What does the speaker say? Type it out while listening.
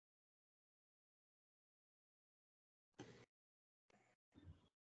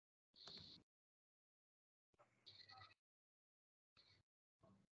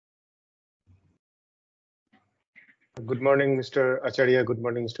Good morning, Mr. Acharya. Good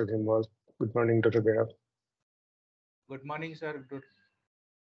morning, Mr. Dhimwal. Good morning, Dr. Bera. Good morning, sir.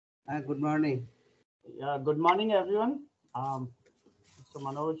 Good morning. Yeah, good morning, everyone. Mr.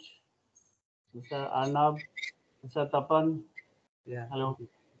 Manoj, Mr. Arnab, Mr. Tapan. Yeah. Hello.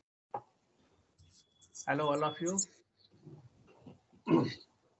 Hello, all of you.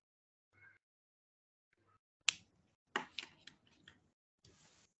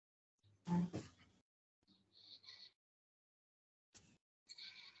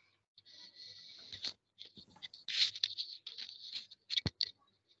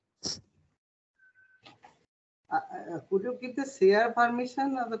 Could you give the share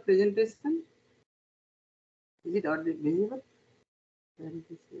permission of the presentation? Is it already visible?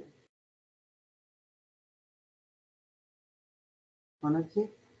 Manojji?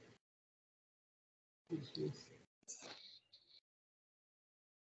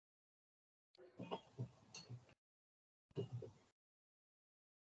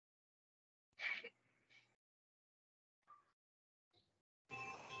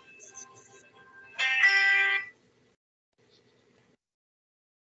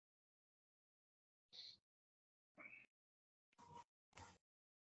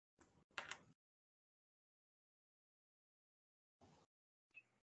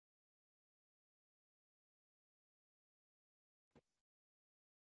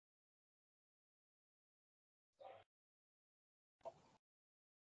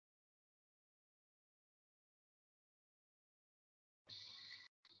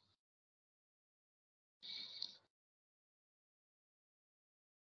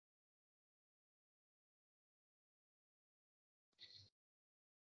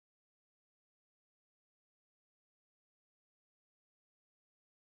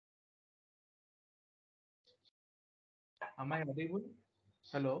 Am I audible?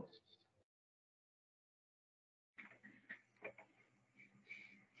 Hello.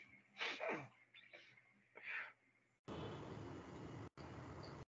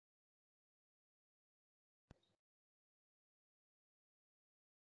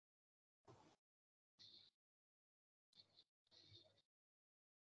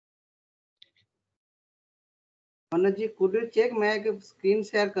 Manoj ji could you check मैं screen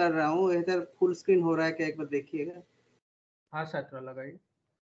share कर रहा हूँ इधर full screen हो रहा है क्या एक बार देखिएगा हाँ सर थोड़ा लगाइए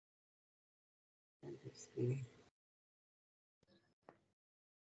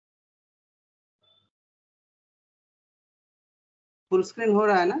फुल स्क्रीन हो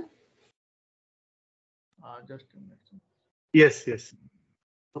रहा है ना just a minute. Yes, yes.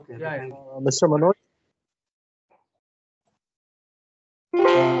 Okay Yeah, Mr. Manoj.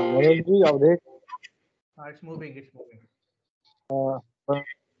 Manoj ji, update. it's moving. It's moving.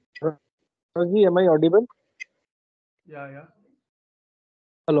 Manoj ji, am I audible? Yeah.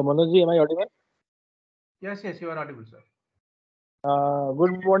 Hello, Manoj ji, am I audible? Yes, you are audible, sir.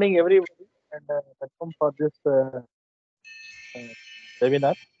 Good morning, everybody, and welcome for this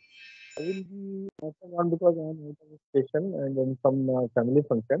webinar. I will be on because I am out of the station and in some family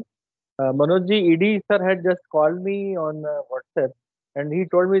function. Manoj ji, ED sir had just called me on WhatsApp, and he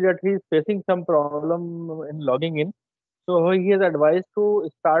told me that he is facing some problem in logging in. So he has advised to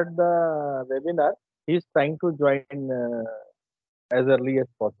start the webinar. He is trying to join as early as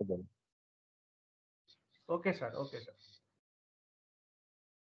possible. Okay, sir.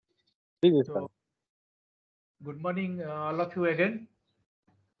 Please, So, good morning, all of you again.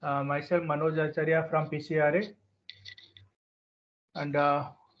 Myself Manoj Acharya from PCRA, and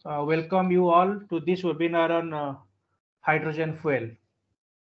welcome you all to this webinar on hydrogen fuel.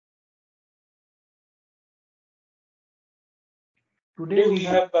 Today we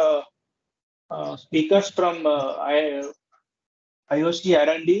have speakers from IOC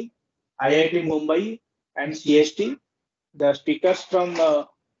R&D, IIT Mumbai, and CST. The speakers from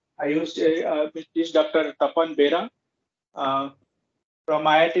IOC is Dr. Tapan Bera, from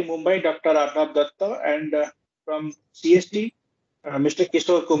IIT Mumbai, Dr. Arnab Datta, and from CST, Mr.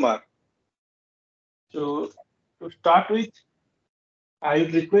 Kishore Kumar. So, to start with, I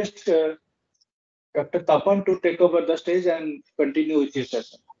would request Dr. Tapan to take over the stage and continue with his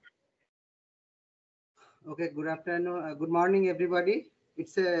session. Okay, good afternoon, good morning, everybody.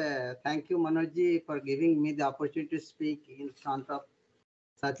 It's a thank you, Manoj ji, for giving me the opportunity to speak in front of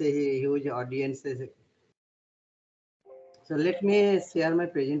such a huge audience. So let me share my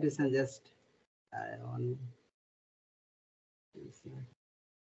presentation just on.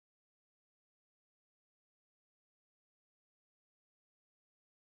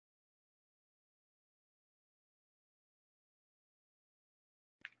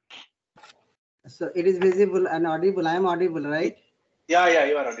 So it is visible and audible. I am audible, right? Yeah,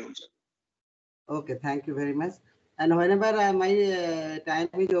 you are audible, sir. Okay, thank you very much. And whenever my time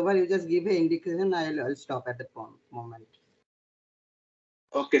is over, you just give an indication. I'll stop at that moment.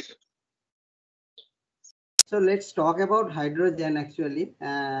 Okay, sir. So let's talk about hydrogen actually.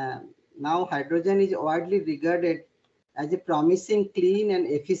 Now hydrogen is widely regarded as a promising, clean and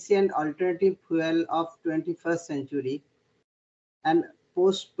efficient alternative fuel of 21st century and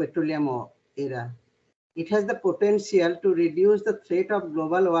post-petroleum era. It has the potential to reduce the threat of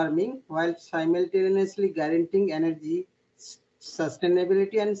global warming while simultaneously guaranteeing energy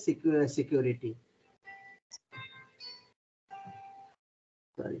sustainability and security.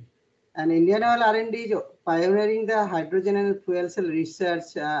 Sorry. And Indian Oil R&D is pioneering the hydrogen and fuel cell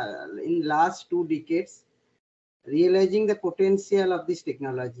research in last 2 decades, realizing the potential of this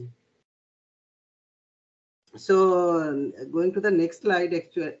technology. So going to the next slide,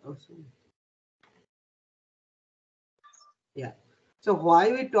 actually. Yeah. So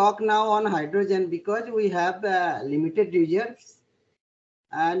why we talk now on hydrogen? Because we have limited reserves,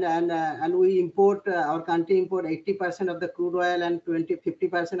 and we import our country import 80% of the crude oil and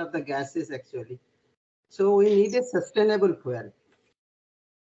 50% of the gases actually. So we need a sustainable fuel.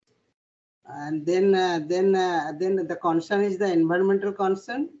 And then the concern is the environmental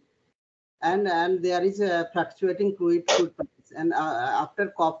concern, and there is a fluctuating crude price. And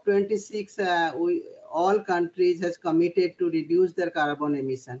after COP26, all countries has committed to reduce their carbon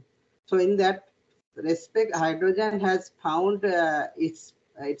emission. So in that respect, hydrogen has found its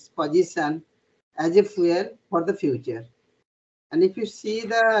position as a fuel for the future. And if you see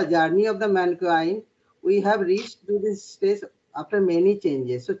the journey of the mankind, we have reached to this stage after many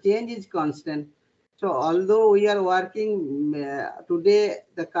changes. So change is constant. So although we are working today,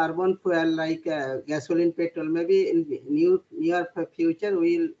 the carbon fuel like gasoline, petrol, maybe in near future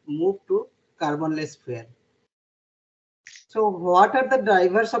we will move to carbonless fuel. So what are the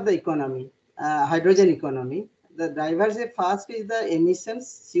drivers of the economy, hydrogen economy? The drivers first is the emissions,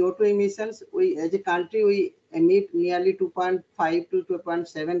 CO2 emissions. We as a country we emit nearly 2.5 to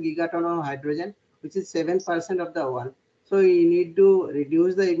 2.7 gigaton of hydrogen, which is 7% of the world. So we need to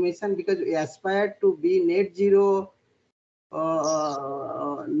reduce the emission because we aspire to be net zero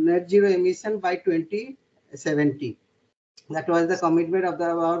emission by 2070. That was the commitment of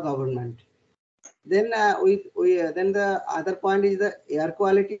our government. Then then the other point is the air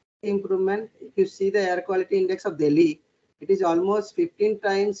quality improvement. If you see the air quality index of Delhi, it is almost 15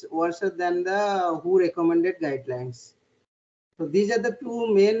 times worse than the WHO recommended guidelines. So these are the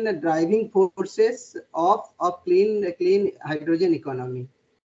two main driving forces of clean hydrogen economy.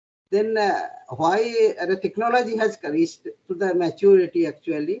 Then why the technology has reached to the maturity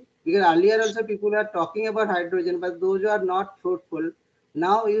actually? Because earlier also people are talking about hydrogen, but those are not fruitful.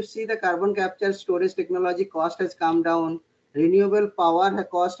 Now you see the carbon capture storage technology cost has come down, renewable power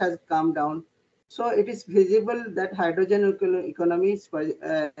cost has come down. So it is feasible that hydrogen economy is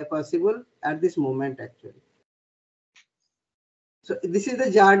possible at this moment actually. So this is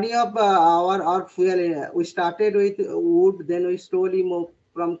the journey of our fuel. We started with wood, then we slowly moved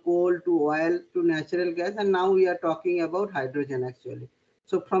from coal to oil to natural gas, and now we are talking about hydrogen actually.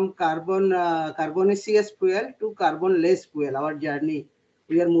 So from carbonaceous fuel to carbonless fuel, our journey,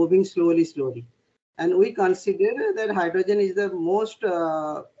 we are moving slowly. And we consider that hydrogen is the most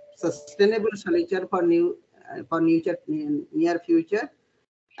sustainable solution for near future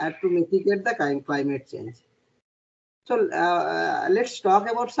and to mitigate the climate change. So let's talk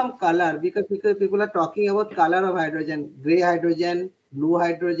about some color because people are talking about color of hydrogen: gray hydrogen, blue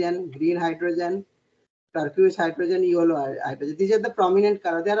hydrogen, green hydrogen, turquoise hydrogen, yellow hydrogen. These are the prominent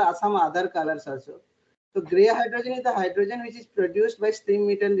colors. There are some other colors also. So gray hydrogen is the hydrogen which is produced by steam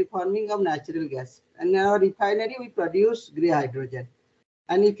methane reforming of natural gas. And in our refinery we produce gray hydrogen.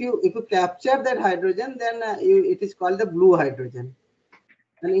 And if you capture that hydrogen, then it is called the blue hydrogen.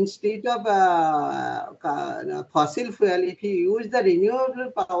 And instead of fossil fuel, if you use the renewable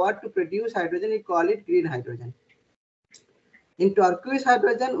power to produce hydrogen, we call it green hydrogen. In turquoise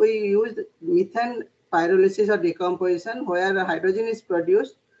hydrogen, we use methane pyrolysis or decomposition, where hydrogen is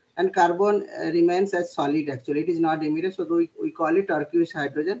produced and carbon remains as solid actually. It is not emitted, so we call it turquoise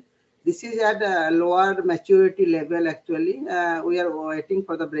hydrogen. This is at a lower maturity level actually. We are waiting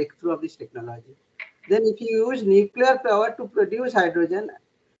for the breakthrough of this technology. Then if you use nuclear power to produce hydrogen,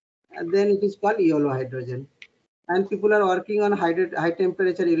 and then it is called yellow hydrogen. And people are working on high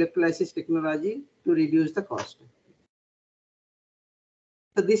temperature electrolysis technology to reduce the cost.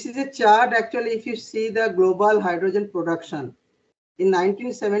 So this is a chart actually. If you see the global hydrogen production in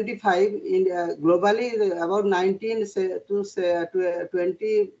 1975, globally about 19 to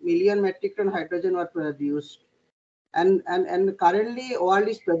 20 million metric ton hydrogen were produced, and currently world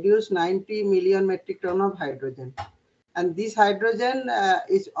is produced 90 million metric ton of hydrogen. And this hydrogen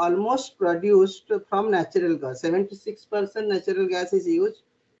is almost produced from natural gas. 76% natural gas is used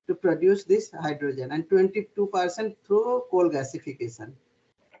to produce this hydrogen, and 22% through coal gasification.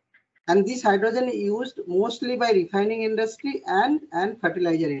 And this hydrogen is used mostly by refining industry and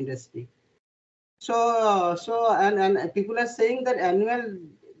fertilizer industry. And people are saying that annual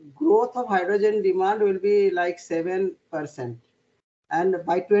growth of hydrogen demand will be like 7%. And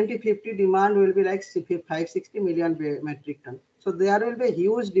by 2050, demand will be like 560 million metric ton. So there will be a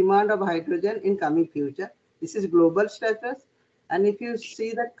huge demand of hydrogen in coming future. This is global status. And if you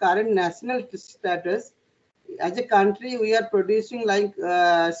see the current national status, as a country, we are producing like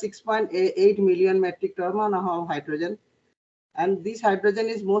 6.8 million metric ton of hydrogen. And this hydrogen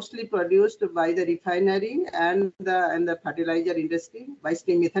is mostly produced by the refinery and the fertilizer industry by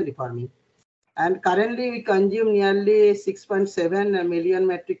steam methane reforming. And currently we consume nearly 6.7 million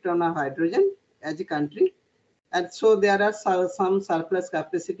metric ton of hydrogen as a country. And so there are some surplus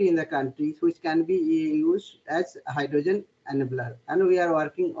capacity in the country which can be used as hydrogen enabler. And we are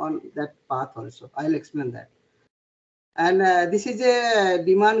working on that path also. I'll explain that. And this is a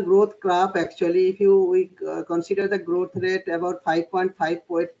demand growth graph actually. If we consider the growth rate about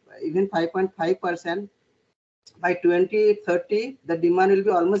 5.5, even 5.5%, by 2030, the demand will be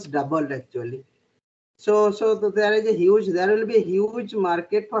almost doubled actually. So there will be a huge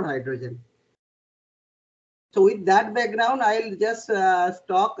market for hydrogen. So with that background, I'll just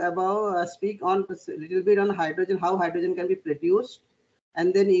speak on a little bit on hydrogen, how hydrogen can be produced,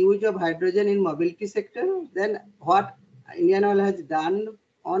 and then use of hydrogen in mobility sector, then what Indian Oil has done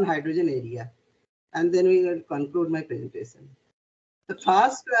on hydrogen area. And then we will conclude my presentation. The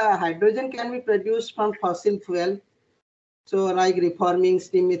first, hydrogen can be produced from fossil fuel. So like reforming,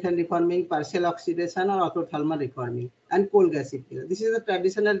 steam methane reforming, partial oxidation or autothermal reforming, and coal gasification. This is the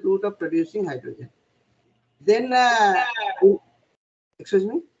traditional route of producing hydrogen. Then, excuse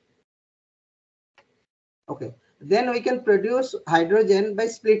me? Okay. Then we can produce hydrogen by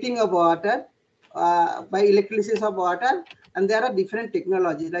splitting of water, by electrolysis of water. And there are different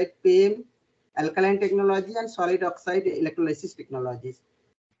technologies like PEM, alkaline technology, and solid oxide electrolysis technologies.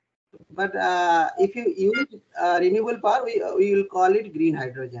 But if you use renewable power, we will call it green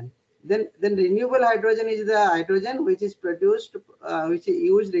hydrogen. Then renewable hydrogen is the hydrogen which is produced, which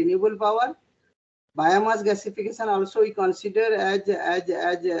use renewable power. Biomass gasification also we consider as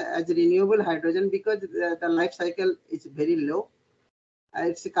renewable hydrogen because the life cycle is very low.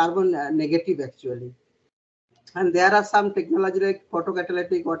 It's carbon negative actually. And there are some technology like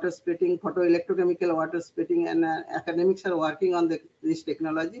photocatalytic water splitting, photoelectrochemical water splitting, and academics are working on this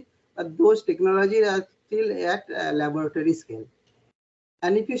technology. But those technologies are still at laboratory scale.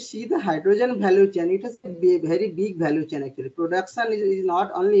 And if you see the hydrogen value chain, it is a very big value chain actually. Production is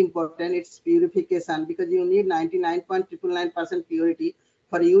not only important, it's purification because you need 99.999% purity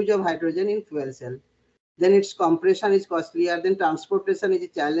for use of hydrogen in fuel cell. Then its compression is costlier, then transportation is a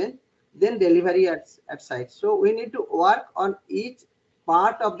challenge, then delivery at site. So we need to work on each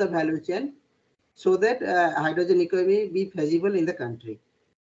part of the value chain so that hydrogen economy be feasible in the country.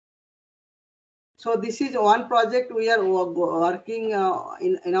 So this is one project we are working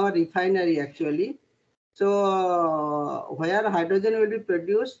in our refinery actually. So where hydrogen will be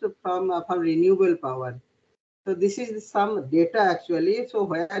produced from renewable power. So this is some data actually. So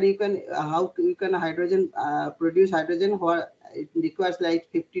where you can how you can produce hydrogen, where it requires like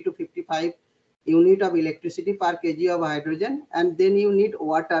 50 to 55 unit of electricity per kg of hydrogen, and then you need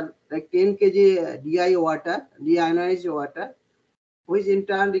water like 10 kg DI water, deionized water, which in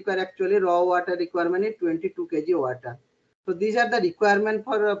turn require actually raw water requirement is 22 kg water. So these are the requirement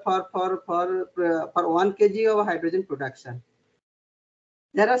for 1 kg of hydrogen production.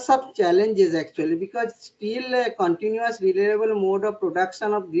 There are some challenges actually because still a continuous reliable mode of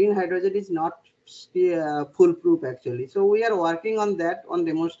production of green hydrogen is not foolproof actually. So we are working on that on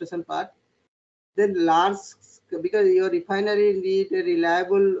demonstration part. Then because your refinery need a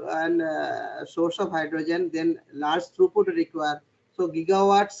reliable and source of hydrogen, then large throughput required. So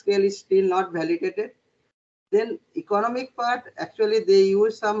gigawatt scale is still not validated. Then economic part, actually they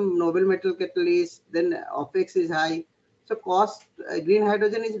use some noble metal catalyst, then OPEX is high. So cost, green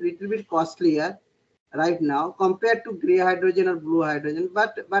hydrogen is a little bit costlier right now compared to gray hydrogen or blue hydrogen,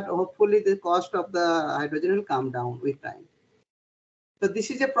 but hopefully the cost of the hydrogen will come down with time. So this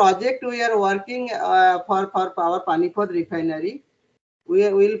is a project we are working for our Panipat refinery. We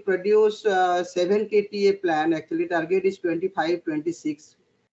will produce 7 KTA plant. Actually, target is 25-26.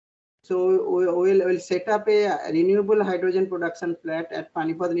 So we will set up a renewable hydrogen production plant at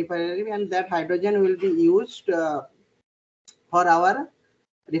Panipat refinery, and that hydrogen will be used for our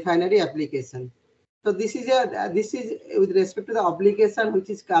refinery application. So this is with respect to the obligation which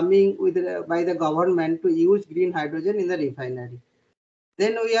is coming with by the government to use green hydrogen in the refinery.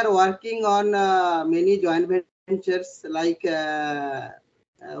 Then we are working on many joint ventures, like we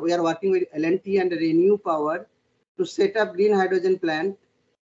are working with L&T and Renew Power to set up green hydrogen plant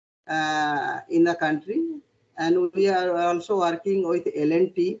in the country, and we are also working with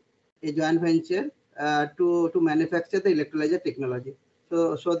L&T, a joint venture, to manufacture the electrolyzer technology,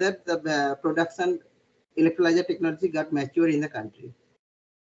 so that the production electrolyzer technology got mature in the country.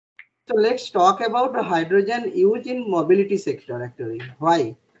 So let's talk about the hydrogen used in mobility sector actually.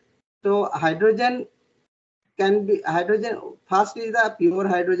 Why? So hydrogen can be first is the pure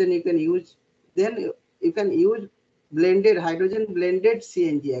hydrogen you can use, then you can use blended hydrogen blended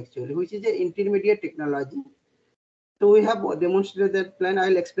CNG actually, which is an intermediate technology. So we have demonstrated that plan.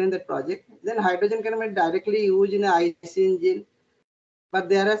 I'll explain that project. Then hydrogen can be directly used in an IC engine, but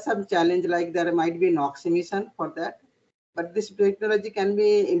there are some challenge, like there might be NOx emission for that. But this technology can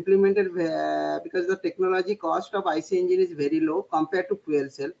be implemented because the technology cost of IC engine is very low compared to fuel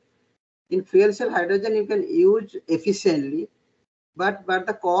cell. In fuel cell, hydrogen you can use efficiently, but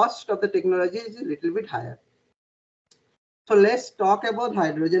the cost of the technology is a little bit higher. So let's talk about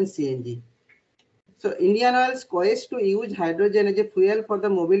hydrogen CNG. So Indian Oil's quest to use hydrogen as a fuel for the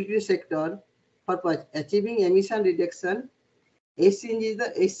mobility sector for achieving emission reduction. HCNG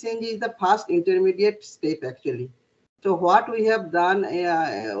is the first intermediate step actually. So what we have done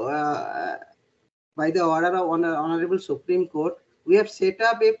by the order of Honorable Supreme Court, we have set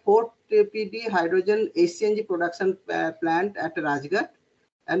up a 4 TPD hydrogen HCNG production plant at Rajghat,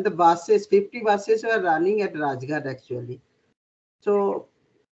 and the buses, 50 buses were running at Rajghat actually. So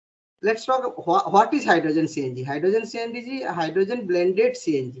let's talk what is hydrogen CNG. Hydrogen CNG is a hydrogen blended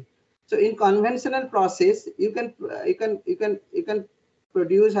CNG. So in conventional process, you can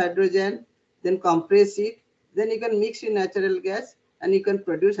produce hydrogen, then compress it, then you can mix in natural gas, and you can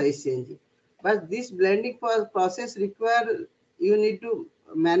produce HCNG. But this blending process require, you need to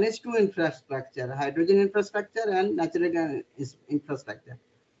manage two infrastructure: hydrogen infrastructure and natural gas infrastructure.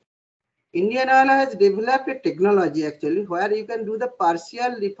 Indian Oil has developed a technology actually where you can do the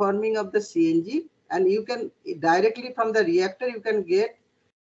partial reforming of the CNG, and you can directly from the reactor you can get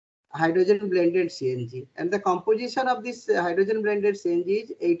hydrogen blended CNG. And the composition of this hydrogen blended CNG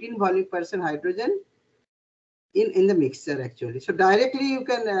is 18 volume% hydrogen in the mixture actually. So directly you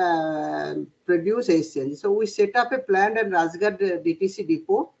can produce HCNG. So we set up a plant at Rajghat DTC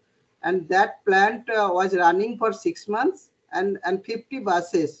depot, and that plant was running for 6 months, and 50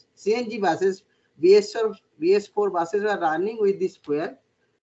 buses, CNG buses, BS4 buses were running with this fuel.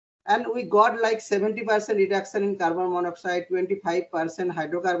 And we got like 70% reduction in carbon monoxide, 25%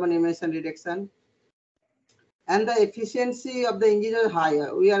 hydrocarbon emission reduction. And the efficiency of the engine is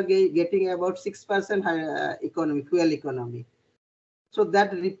higher. We are getting about 6% fuel economy. So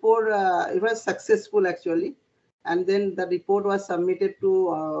that report, it was successful actually. And then the report was submitted to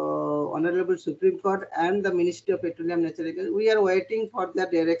Honorable Supreme Court and the Ministry of Petroleum Natural Gas. We are waiting for their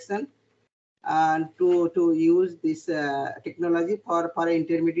direction and to use this technology for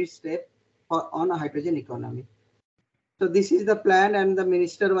intermediate step on a hydrogen economy. So this is the plant, and the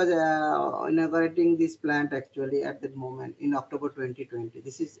minister was inaugurating this plant actually at that moment in October 2020.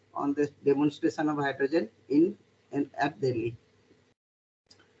 This is on the demonstration of hydrogen at Delhi.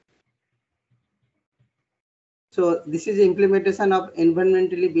 So this is implementation of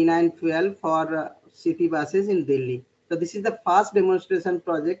environmentally benign fuel for city buses in Delhi. So this is the first demonstration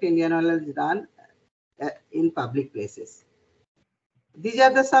project Indian Oil has done in public places. These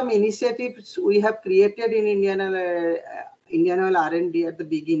are some initiatives we have created in Indian Oil R&D at the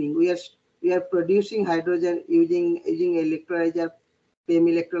beginning. We are producing hydrogen using electrolyzer, PEM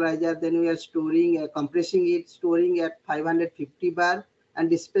electrolyzer. Then we are storing, compressing it, storing at 550 bar, and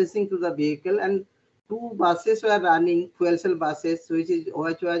dispensing to the vehicle. And 2 buses were running, fuel cell buses, which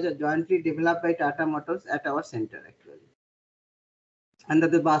was jointly developed by Tata Motors at our center actually. And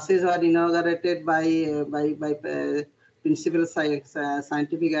the buses were inaugurated by Principal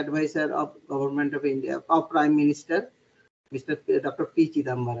Scientific Advisor of Government of India, of Prime Minister, Dr. P.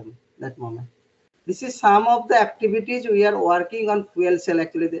 Chidambaram, that moment. This is some of the activities we are working on fuel cell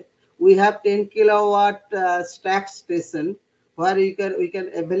actually. We have 10 kilowatt stack station where we can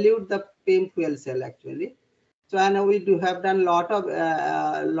evaluate the PEM fuel cell actually. So and we have done lot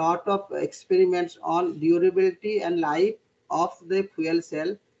of experiments on durability and life of the fuel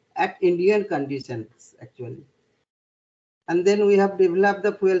cell at Indian conditions actually. And then we have developed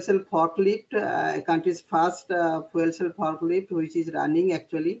the fuel cell forklift, country's first fuel cell forklift, which is running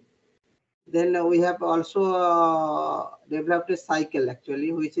actually. Then we have also developed a cycle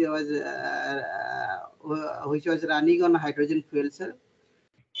actually, which was running on hydrogen fuel cell.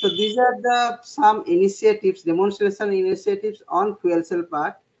 So these are the some initiatives, demonstration initiatives on fuel cell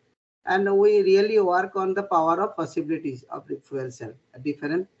part, and we really work on the power of possibilities of the fuel cell,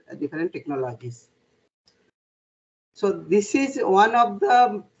 different technologies. So this is one of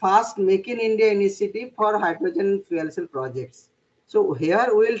the first Make in India initiative for hydrogen fuel cell projects. So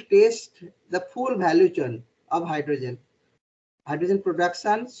here we will test the full value chain of hydrogen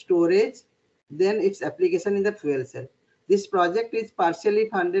production, storage, then its application in the fuel cell. This project is partially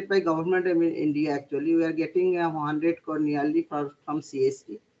funded by government of India. Actually, we are getting 100 crore nearly from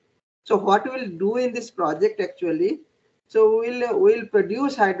CST. So what we will do in this project actually, so we'll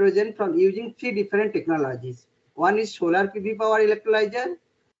produce hydrogen from using 3 different technologies. One is solar PV power electrolyzer,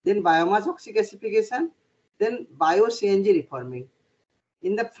 then biomass oxygasification, then bio-CNG reforming.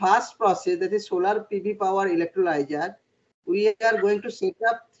 In the first process, that is solar PV power electrolyzer, we are going to set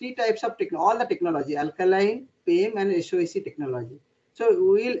up 3 types of all the technology: alkaline, PEM, and SOEC technology. So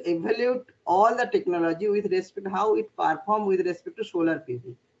we will evaluate all the technology with respect to how it performs with respect to solar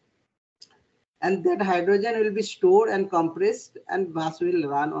PV. And that hydrogen will be stored and compressed, and bus will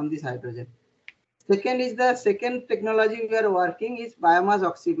run on this hydrogen. The second technology we are working is biomass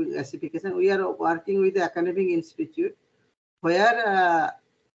oxygasification. We are working with the academic institute where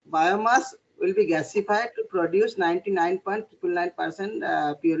biomass will be gasified to produce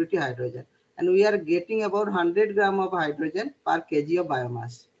 99.999% purity hydrogen. And we are getting about 100 gram of hydrogen per kg of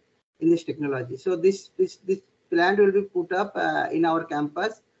biomass in this technology. So this plant will be put up in our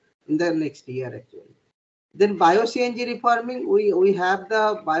campus in the next year actually. Then bio-CNG reforming, we have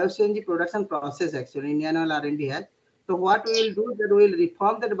the bio-CNG production process actually, Indian Oil R&D has. So what we will do is that we will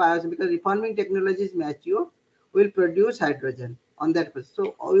reform that bio, because reforming technology is mature, we will produce hydrogen on that.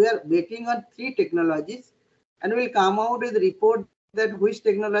 So we are betting on 3 technologies, and we will come out with a report that which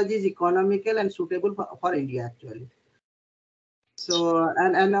technology is economical and suitable for India actually. So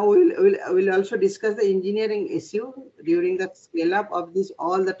and now we'll also discuss the engineering issue during the scale up of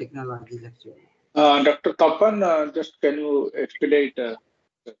all the technologies actually. Dr. Tapan, just can you expedite?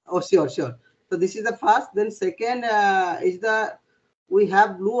 Oh, sure. So this is the first. Then second is we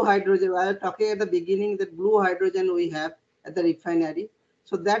have blue hydrogen. I was talking at the beginning that blue hydrogen we have at the refinery.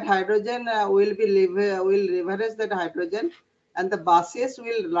 So that hydrogen will leverage that hydrogen, and the buses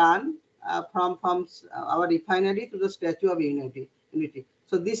will run from our refinery to the Statue of Unity.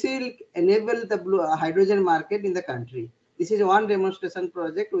 So this will enable the blue hydrogen market in the country. This is one demonstration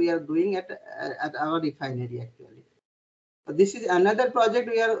project we are doing at our refinery actually. This is another project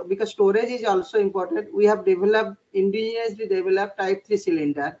because storage is also important. We have indigenously developed Type 3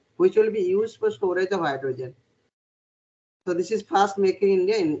 cylinder, which will be used for storage of hydrogen. So this is fast Make in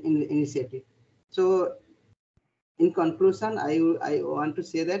India initiative. So in conclusion, I want to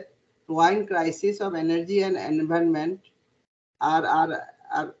say that twine crisis of energy and environment are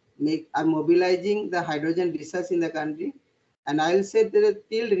mobilizing the hydrogen research in the country. And I will say that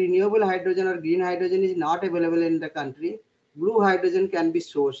till renewable hydrogen or green hydrogen is not available in the country, blue hydrogen can be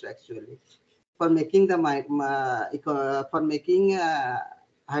sourced actually for making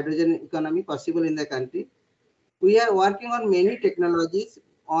hydrogen economy possible in the country. We are working on many technologies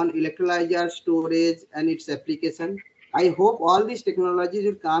on electrolyzer, storage, and its application. I hope all these technologies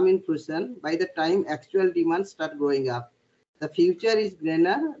will come in fruition by the time actual demand start growing up. The future is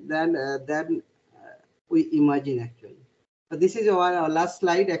greener than we imagine actually. So this is our last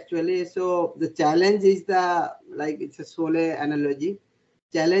slide actually. So the challenge is it's a solar analogy.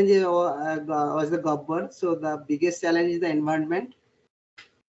 Challenge was the government. So the biggest challenge is the environment.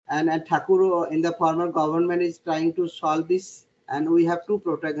 And Thakur in the former government is trying to solve this. And we have 2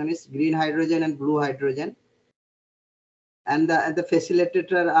 protagonists, green hydrogen and blue hydrogen. And the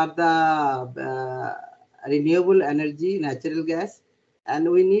facilitator are the renewable energy, natural gas. And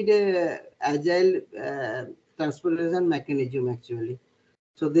we need a agile transportation mechanism actually.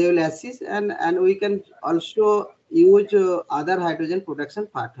 So they will assist, and we can also use other hydrogen production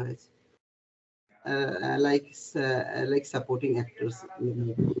pathways like supporting actors.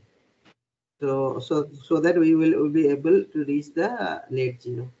 So that we will be able to reach the net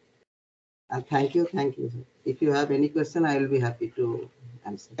zero. Thank you. If you have any question, I will be happy to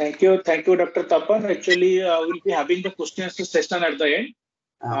answer. Thank you, Dr. Tapan. Actually, we'll be having the question answer session at the end.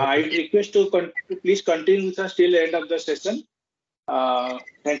 I request to please continue with us till the end of the session.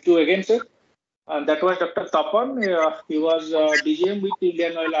 Thank you again, sir. That was Dr. Tapan. He was DGM with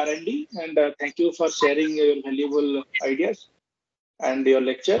Indian Oil R&D, and thank you for sharing your valuable ideas and your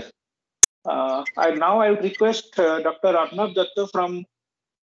lecture. I would request Dr. Arnab Datta from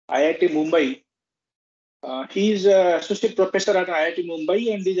IIT Mumbai. He is associate professor at IIT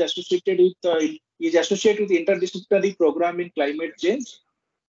Mumbai and is associated with interdisciplinary program in climate change.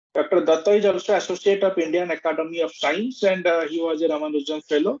 Dr. Datta is also associate of Indian Academy of Science and he was a Ramanujan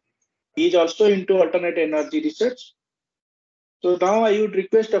fellow. He is also into alternate energy research. So now I would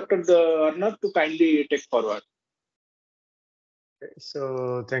request Dr. Arnab to kindly take forward.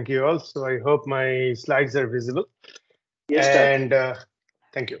 So thank you all. So I hope my slides are visible. Yes, sir. And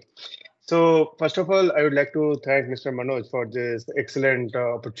thank you. So first of all, I would like to thank Mr. Manoj for this excellent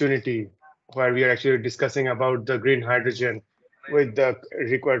opportunity where we are actually discussing about the green hydrogen with the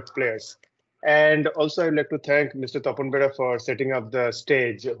required players. And also I would like to thank Mr. Tapan Bera for setting up the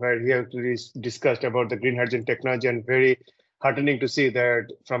stage where we have discussed about the green hydrogen technology, and very heartening to see that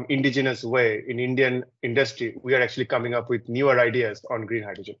from indigenous way in Indian industry, we are actually coming up with newer ideas on green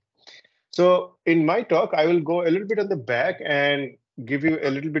hydrogen. So in my talk, I will go a little bit on the back and give you a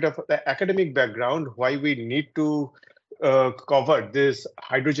little bit of the academic background, why we need to cover this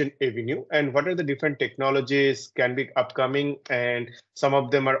hydrogen avenue and what are the different technologies can be upcoming, and some of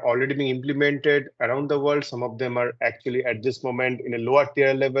them are already being implemented around the world. Some of them are actually at this moment in a lower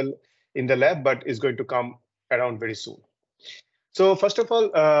tier level in the lab, but is going to come around very soon. So first of all,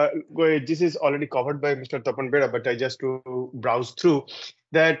 this is already covered by Mr. Tapan Bera, but I just to browse through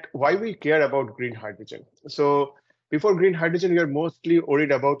that why we care about green hydrogen. So before green hydrogen, we are mostly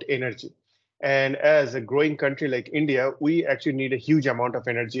worried about energy. And as a growing country like India, we actually need a huge amount of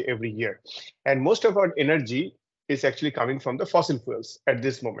energy every year. And most of our energy is actually coming from the fossil fuels at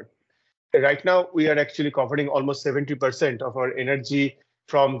this moment. Right now, we are actually covering almost 70% of our energy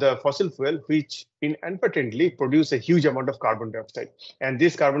from the fossil fuel, which inadvertently produce a huge amount of carbon dioxide. And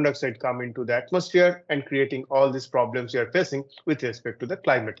this carbon dioxide come into the atmosphere and creating all these problems we are facing with respect to the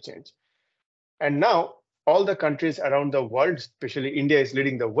climate change. And now all the countries around the world, especially India, is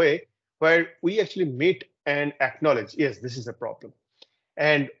leading the way where we actually meet and acknowledge, yes, this is a problem.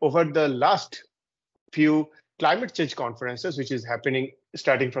 And over the last few climate change conferences, which is happening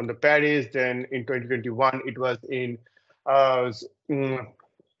starting from the Paris, then in 2021, it was in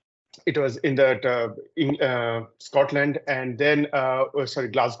Scotland, and then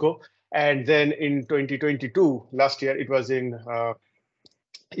Glasgow, and then in 2022 last year it was in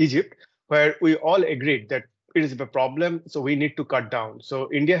Egypt, where we all agreed that it is a problem, so we need to cut down.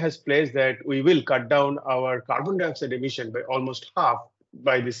 So India has pledged that we will cut down our carbon dioxide emission by almost half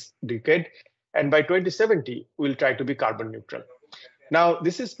by this decade, and by 2070 we'll try to be carbon neutral. Now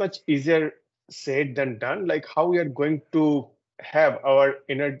this is much easier said than done, like how we are going to have our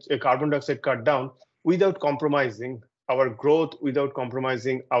carbon dioxide cut down without compromising our growth, without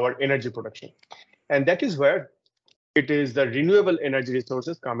compromising our energy production. And that is where it is the renewable energy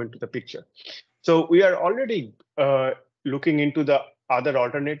resources come into the picture. So we are already looking into the other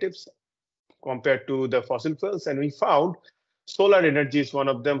alternatives compared to the fossil fuels, and we found solar energy is one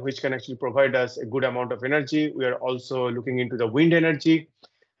of them, which can actually provide us a good amount of energy. We are also looking into the wind energy,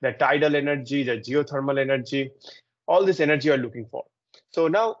 the tidal energy, the geothermal energy. All this energy we are looking for. So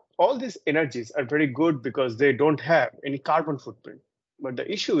now all these energies are very good because they don't have any carbon footprint. But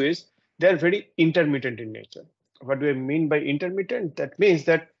the issue is they're very intermittent in nature. What do I mean by intermittent? That means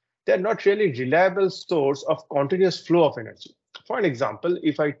that they're not really reliable source of continuous flow of energy. For an example,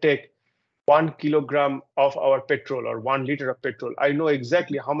 if I take 1 kilogram of our petrol or 1 liter of petrol, I know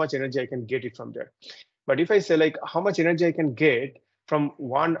exactly how much energy I can get it from there. But if I say like how much energy I can get from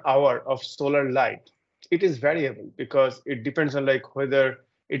 1 hour of solar light, it is variable because it depends on like whether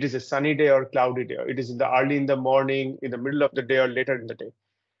it is a sunny day or cloudy day, or it is in the early in the morning, in the middle of the day, or later in the day.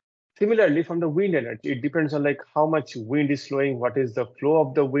 Similarly, from the wind energy, it depends on like how much wind is flowing, what is the flow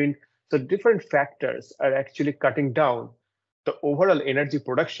of the wind. So different factors are actually cutting down the overall energy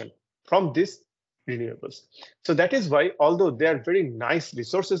production from these renewables. So that is why, although they are very nice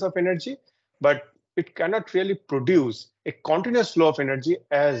resources of energy, but it cannot really produce a continuous flow of energy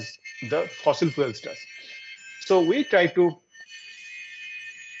as the fossil fuels does. So we try to,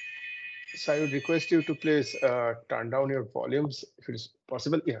 so I would request you to please turn down your volumes if it is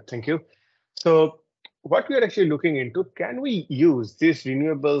possible. Yeah, thank you. So what we are actually looking into, can we use these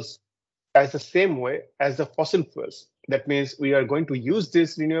renewables as the same way as the fossil fuels? That means we are going to use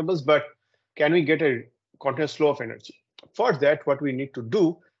these renewables, but can we get a continuous flow of energy? For that, what we need to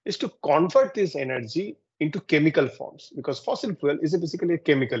do is to convert this energy into chemical forms, because fossil fuel is basically a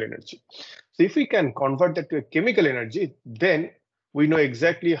chemical energy. So if we can convert that to a chemical energy, then we know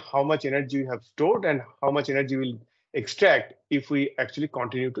exactly how much energy we have stored and how much energy we'll extract if we actually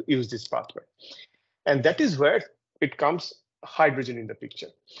continue to use this pathway. And that is where it comes hydrogen in the picture.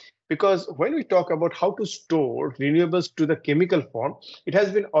 Because when we talk about how to store renewables to the chemical form, it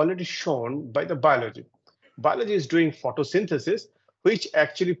has been already shown by the biology. Biology is doing photosynthesis, which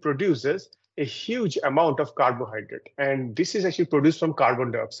actually produces a huge amount of carbohydrate. And this is actually produced from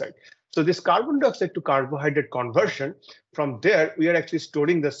carbon dioxide. So this carbon dioxide to carbohydrate conversion, from there, we are actually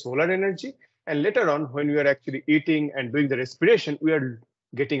storing the solar energy. And later on, when we are actually eating and doing the respiration, we are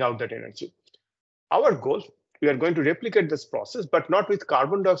getting out that energy. Our goal, we are going to replicate this process, but not with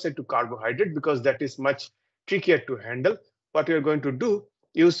carbon dioxide to carbohydrate, because that is much trickier to handle. What we are going to do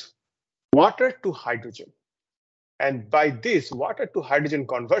is water to hydrogen. And by this water to hydrogen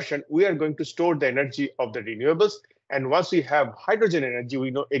conversion, we are going to store the energy of the renewables. And once we have hydrogen energy, we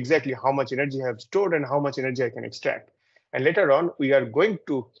know exactly how much energy I have stored and how much energy I can extract. And later on, we are going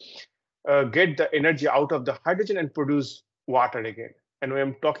to get the energy out of the hydrogen and produce water again. And when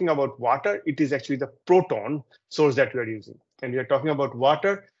I'm talking about water, it is actually the proton source that we are using. And we are talking about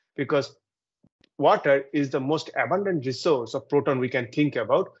water because water is the most abundant resource of proton we can think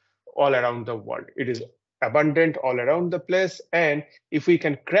about all around the world. It is abundant all around the place. And if we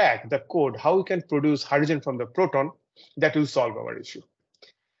can crack the code, how we can produce hydrogen from the proton, that will solve our issue.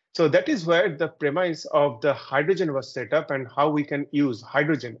 So that is where the premise of the hydrogen was set up and how we can use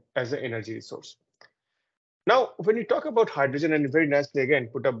hydrogen as an energy resource. Now, when you talk about hydrogen, and very nicely again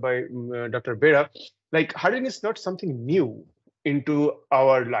put up by Dr. Bera, like hydrogen is not something new into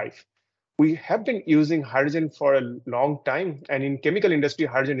our life. We have been using hydrogen for a long time, and in chemical industry,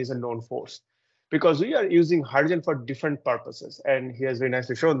 hydrogen is a known force because we are using hydrogen for different purposes. And he has very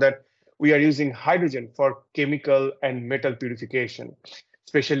nicely shown that we are using hydrogen for chemical and metal purification,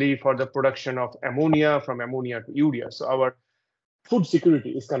 especially for the production of ammonia, from ammonia to urea. So our food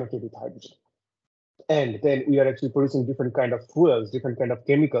security is connected with hydrogen. And then we are actually producing different kind of fuels, different kind of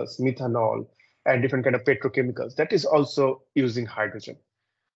chemicals, methanol, and different kind of petrochemicals. That is also using hydrogen.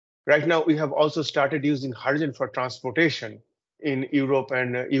 Right now, we have also started using hydrogen for transportation. In Europe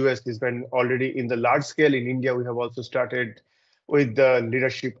and US, this has been already in the large scale. In India, we have also started with the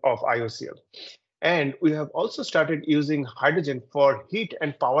leadership of IOCL. And we have also started using hydrogen for heat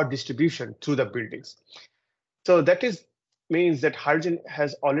and power distribution through the buildings. So that means that hydrogen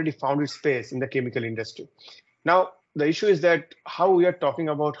has already found its space in the chemical industry. Now, the issue is that how we are talking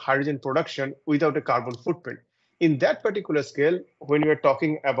about hydrogen production without a carbon footprint. In that particular scale, when we are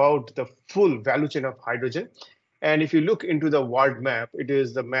talking about the full value chain of hydrogen, and if you look into the world map, it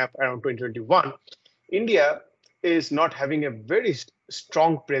is the map around 2021, India is not having a very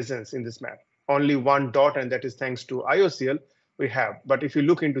strong presence in this map. Only one dot, and that is thanks to IOCL we have. But if you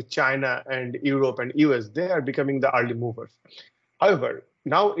look into China and Europe and US, they are becoming the early movers. However,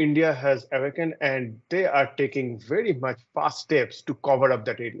 now India has awakened and they are taking very much fast steps to cover up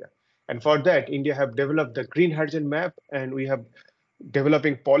that area. And for that, India have developed the green hydrogen map, and we have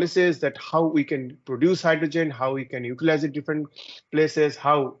developing policies that how we can produce hydrogen, how we can utilize it different places,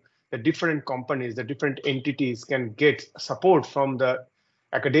 how the different companies, the different entities can get support from the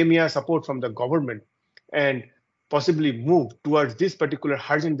academia, support from the government, and possibly move towards this particular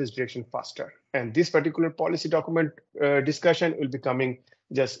hydrogen-based direction faster. And this particular policy document discussion will be coming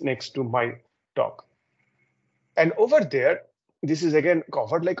just next to my talk. And over there, this is again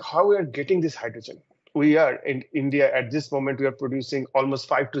covered like how we are getting this hydrogen. We are in India at this moment, we are producing almost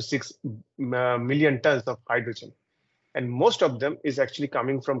 5 to 6 million tons of hydrogen. And most of them is actually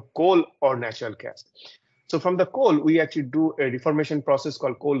coming from coal or natural gas. So from the coal, we actually do a reformation process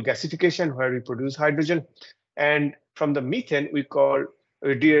called coal gasification, where we produce hydrogen. And from the methane, we do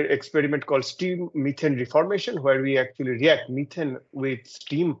an experiment called steam methane reformation, where we actually react methane with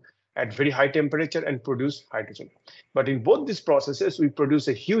steam at very high temperature and produce hydrogen. But in both these processes, we produce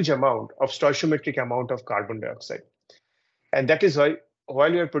a huge amount of stoichiometric amount of carbon dioxide. And that is why while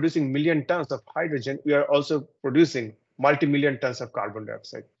we are producing million tons of hydrogen, we are also producing multi-million tons of carbon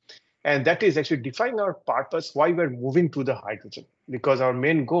dioxide. And that is actually defining our purpose, why we're moving to the hydrogen, because our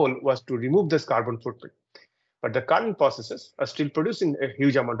main goal was to remove this carbon footprint. But the current processes are still producing a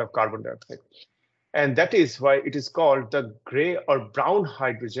huge amount of carbon dioxide. And that is why it is called the gray or brown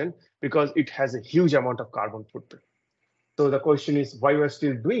hydrogen, because it has a huge amount of carbon footprint. So the question is why we're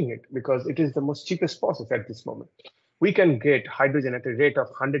still doing it, because it is the most cheapest process at this moment. We can get hydrogen at a rate of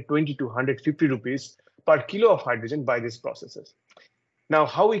 120 to 150 rupees per kilo of hydrogen by these processes. Now,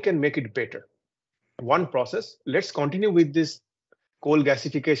 how we can make it better? One process, let's continue with this coal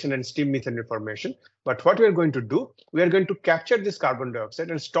gasification and steam methane reformation. But what we are going to do, we are going to capture this carbon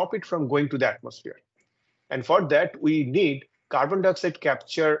dioxide and stop it from going to the atmosphere. And for that, we need carbon dioxide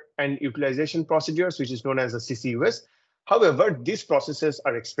capture and utilization procedures, which is known as the CCUS. However, these processes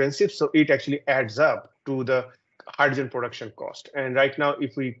are expensive, so it actually adds up to the hydrogen production cost. And right now,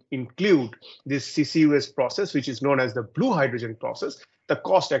 if we include this CCUS process, which is known as the blue hydrogen process, the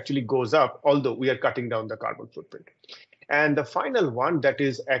cost actually goes up, although we are cutting down the carbon footprint. And the final one that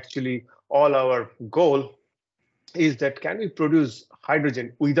is actually all our goal is that can we produce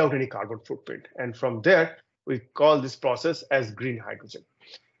hydrogen without any carbon footprint? And from there, we call this process as green hydrogen.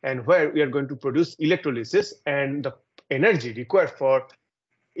 And where we are going to produce electrolysis, and the energy required for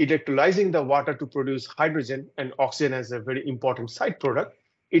electrolyzing the water to produce hydrogen and oxygen as a very important side product,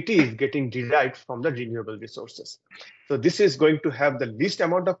 it is getting derived from the renewable resources. So this is going to have the least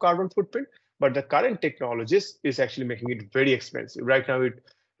amount of carbon footprint, but the current technologies is actually making it very expensive. Right now, it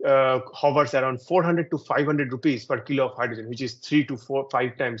hovers around 400 to 500 rupees per kilo of hydrogen, which is 3 to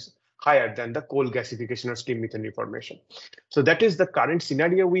 5 times higher than the coal gasification or steam methane reformation. So that is the current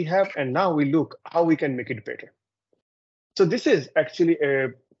scenario we have, and now we look how we can make it better. So this is actually a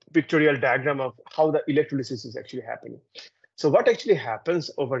pictorial diagram of how the electrolysis is actually happening. So what actually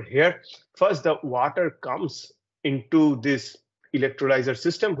happens over here, first the water comes into this electrolyzer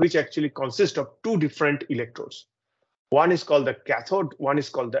system, which actually consists of two different electrodes. One is called the cathode, one is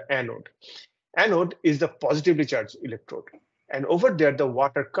called the anode. Anode is the positively charged electrode. And over there, the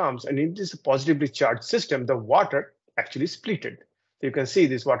water comes, and in this positively charged system, the water actually splitted. So you can see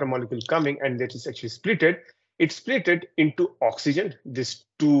this water molecule coming, and that is actually splitted. It's splitted into oxygen, these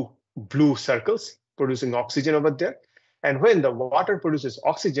two blue circles producing oxygen over there. And when the water produces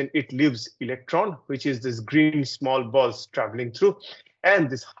oxygen, it leaves electron, which is this green small balls traveling through, and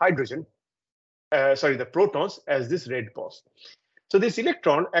this hydrogen, the protons as this red balls. So this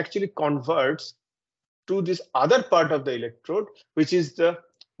electron actually converts to this other part of the electrode, which is the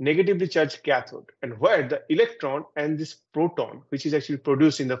negatively charged cathode, and where the electron and this proton, which is actually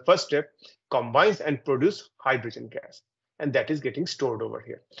produced in the first step, combines and produce hydrogen gas, and that is getting stored over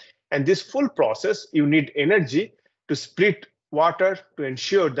here. And this full process, you need energy to split water to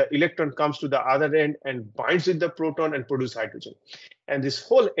ensure the electron comes to the other end and binds with the proton and produce hydrogen. And this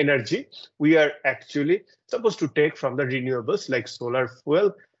whole energy we are actually supposed to take from the renewables like solar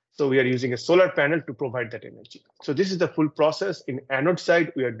fuel. So we are using a solar panel to provide that energy. So this is the full process. In anode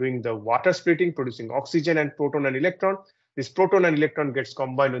side, we are doing the water splitting, producing oxygen and proton and electron. This proton and electron gets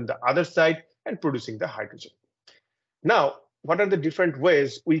combined on the other side and producing the hydrogen. Now, what are the different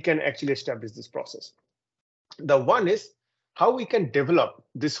ways we can actually establish this process? The one is how we can develop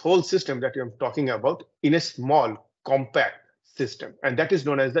this whole system that I'm talking about in a small, compact system, and that is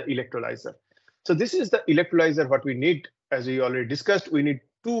known as the electrolyzer. So this is the electrolyzer what we need. As we already discussed, we need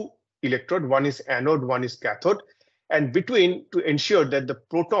two electrodes. One is anode, one is cathode. And between, to ensure that the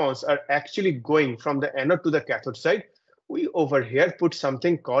protons are actually going from the anode to the cathode side, we over here put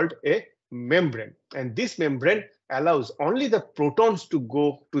something called a membrane. And this membrane allows only the protons to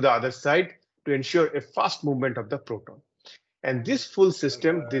go to the other side to ensure a fast movement of the proton. And this full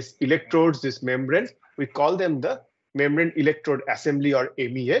system, these electrodes, this membrane, we call them the membrane electrode assembly or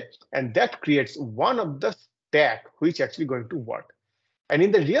MEA, and that creates one of the stack which actually going to work. And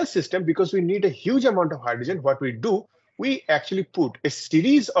in the real system, because we need a huge amount of hydrogen, what we do, we actually put a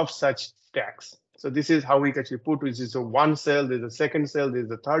series of such stacks. So this is how we actually put, which is a one cell, there's a second cell, there's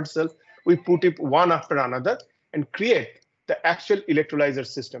a third cell. We put it one after another and create the actual electrolyzer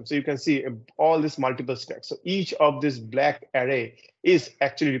system. So you can see all these multiple stacks. So each of this black array is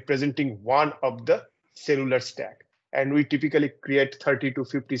actually representing one of the cellular stack. And we typically create 30 to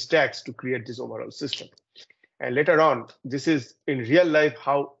 50 stacks to create this overall system. And later on, this is in real life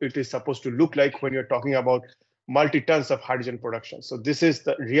how it is supposed to look like when you're talking about multi-tons of hydrogen production. So this is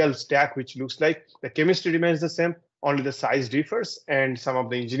the real stack, which looks like the chemistry remains the same, only the size differs and some of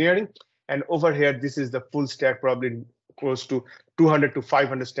the engineering. And over here, this is the full stack, probably close to 200 to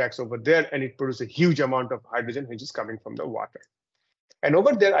 500 stacks over there, and it produces a huge amount of hydrogen, which is coming from the water. And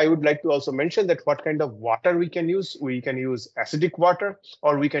over there, I would like to also mention that what kind of water we can use. We can use acidic water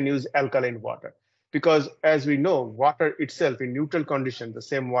or we can use alkaline water. Because as we know, water itself in neutral condition, the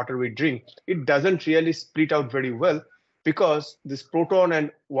same water we drink, it doesn't really split out very well because this proton and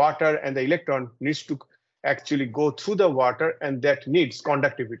water and the electron needs to actually go through the water, and that needs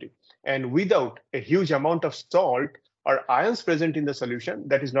conductivity. And without a huge amount of salt or ions present in the solution,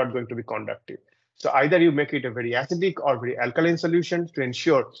 that is not going to be conductive. So either you make it a very acidic or very alkaline solution to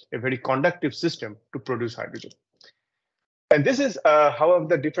ensure a very conductive system to produce hydrogen. And this is how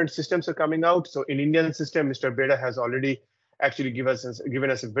the different systems are coming out. So in Indian system, Mr. Bera has already actually given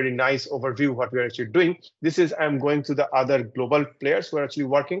us a very nice overview of what we're actually doing. This is, I'm going to the other global players who are actually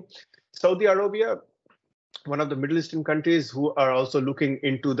working. Saudi Arabia, one of the Middle Eastern countries who are also looking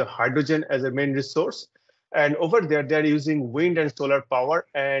into the hydrogen as a main resource. And over there, they're using wind and solar power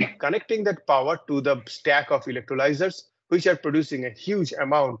and connecting that power to the stack of electrolyzers, which are producing a huge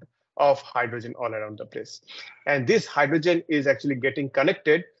amount of hydrogen all around the place. And this hydrogen is actually getting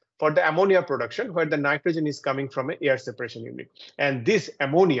connected for the ammonia production, where the nitrogen is coming from an air separation unit. And this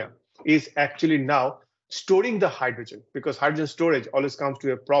ammonia is actually now storing the hydrogen, because hydrogen storage always comes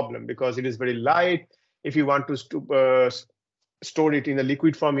to a problem because it is very light. If you want to store it in a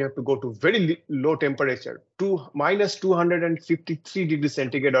liquid form, you have to go to very low temperature, to minus 253 degrees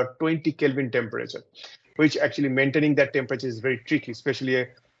centigrade or 20 Kelvin temperature, which actually maintaining that temperature is very tricky, especially a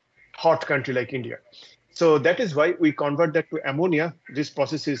hot country like India. So that is why we convert that to ammonia. This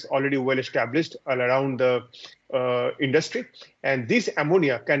process is already well established all around the industry. And this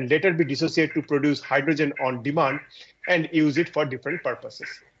ammonia can later be dissociated to produce hydrogen on demand and use it for different purposes.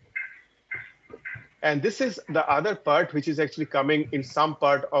 And this is the other part, which is actually coming in some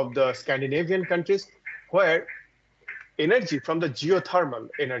part of the Scandinavian countries, where energy from the geothermal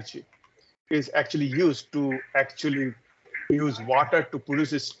energy is actually used to actually use water to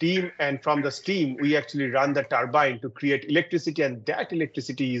produce steam, and from the steam we actually run the turbine to create electricity, and that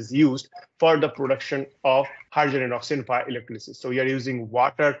electricity is used for the production of hydrogen and oxygen via electrolysis. So we are using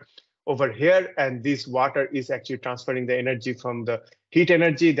water over here, and this water is actually transferring the energy from the heat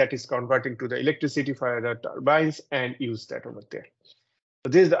energy that is converting to the electricity via the turbines and use that over there.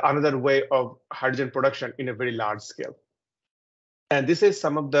 So this is another way of hydrogen production in a very large scale. And this is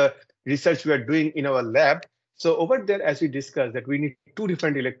some of the research we are doing in our lab. So over there, as we discussed, that we need two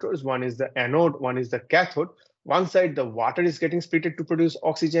different electrodes. One is the anode, one is the cathode. One side, the water is getting splitted to produce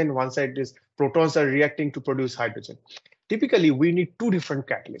oxygen. One side is protons are reacting to produce hydrogen. Typically, we need two different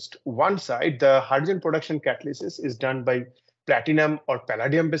catalysts. One side, the hydrogen production catalysis is done by platinum or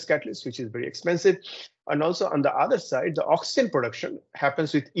palladium-based catalyst, which is very expensive. And also on the other side, the oxygen production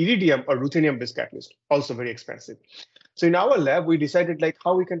happens with iridium or ruthenium-based catalyst, also very expensive. So in our lab, we decided like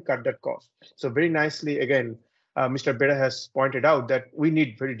how we can cut that cost. So very nicely, again, Mr. Bera has pointed out that we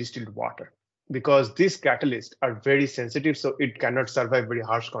need very distilled water because these catalysts are very sensitive, so it cannot survive very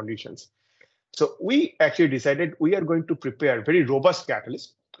harsh conditions. So we actually decided we are going to prepare very robust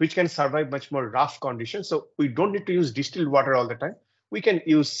catalyst, which can survive much more rough conditions. So we don't need to use distilled water all the time. We can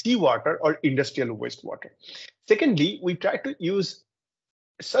use seawater or industrial wastewater. Secondly, we try to use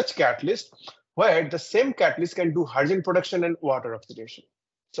such catalyst where the same catalyst can do hydrogen production and water oxidation.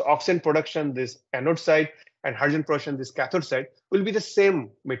 So oxygen production, this anode side, and hydrogen production, this cathode side, will be the same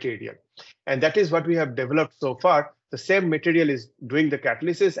material. And that is what we have developed so far. The same material is doing the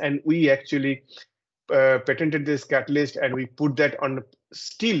catalysis, and we actually patented this catalyst, and we put that on a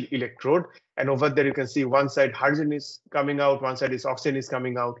steel electrode. And over there, you can see one side hydrogen is coming out, one side is oxygen is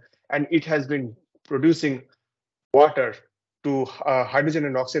coming out, and it has been producing water to hydrogen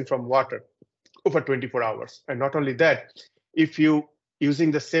and oxygen from water over 24 hours. And not only that, if you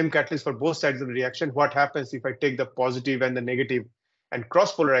using the same catalyst for both sides of the reaction, what happens if I take the positive and the negative and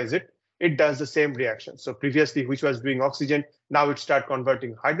cross polarize it, it does the same reaction. So previously, which was doing oxygen, now it start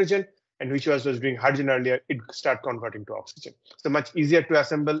converting hydrogen, and which was doing hydrogen earlier, it start converting to oxygen. So much easier to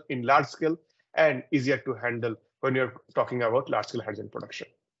assemble in large scale and easier to handle when you're talking about large scale hydrogen production.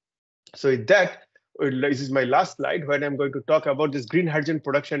 So with that, this is my last slide where I'm going to talk about this green hydrogen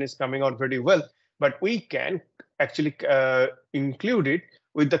production is coming out very well, but we can actually include it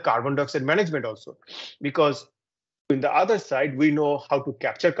with the carbon dioxide management also, because in the other side, we know how to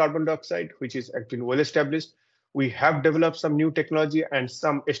capture carbon dioxide, which is actually well established. We have developed some new technology, and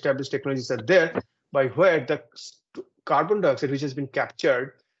some established technologies are there by where the carbon dioxide, which has been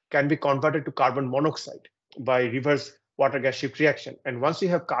captured, can be converted to carbon monoxide by reverse water gas shift reaction. And once you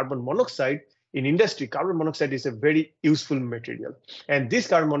have carbon monoxide in industry, carbon monoxide is a very useful material. And this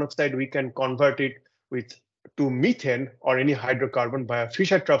carbon monoxide, we can convert it to methane or any hydrocarbon by a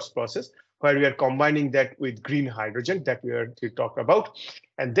Fischer-Tropsch process, where we are combining that with green hydrogen that we talk about.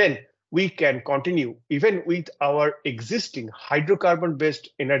 And then we can continue even with our existing hydrocarbon-based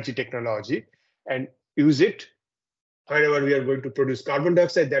energy technology and use it wherever we are going to produce carbon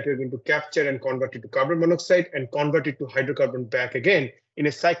dioxide that we are going to capture and convert it to carbon monoxide and convert it to hydrocarbon back again in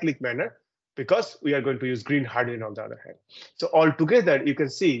a cyclic manner, because we are going to use green hydrogen on the other hand. So altogether, you can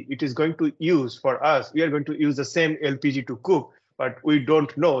see it is going to use for us, we are going to use the same LPG to cook, but we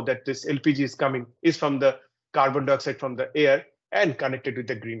don't know that this LPG is from the carbon dioxide from the air and connected with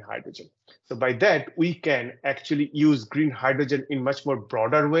the green hydrogen. So by that, we can actually use green hydrogen in much more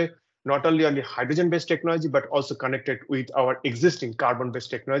broader way, not only on the hydrogen-based technology, but also connected with our existing carbon-based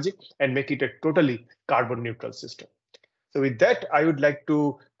technology and make it a totally carbon neutral system. So with that, I would like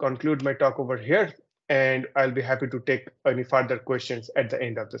to conclude my talk over here, and I'll be happy to take any further questions at the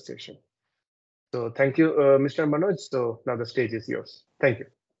end of the session. So thank you, Mr. Manoj. So now the stage is yours. Thank you.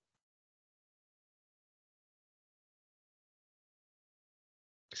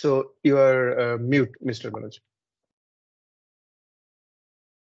 So you are mute, Mr. Manoj.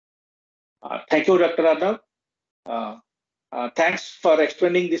 Thank you, Dr. Arnab. Thanks for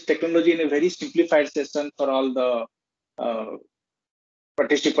explaining this technology in a very simplified session for all the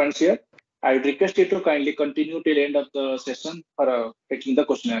participants here. I would request you to kindly continue till end of the session for taking the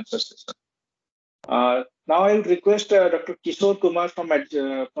question and answer session. Now I would request Dr. Kishore Kumar from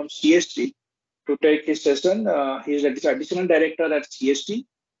CST to take his session. He is the additional director at CST.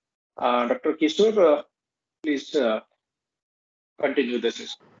 Dr. Kishore, please continue the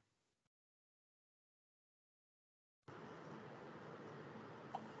session.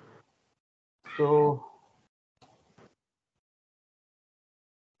 So,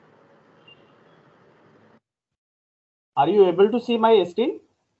 are you able to see my screen?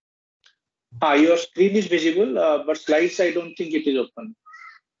 Your screen is visible, but slides, I don't think it is open.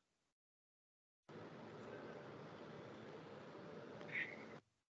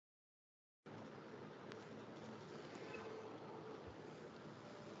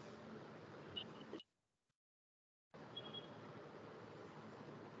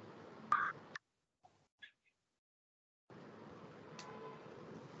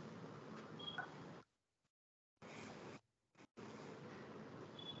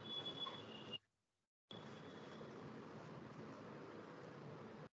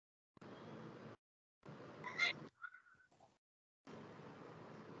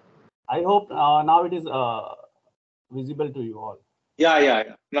 I hope now it is visible to you all.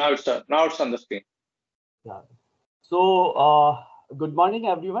 Yeah. Now it's on the screen. Yeah. So, good morning,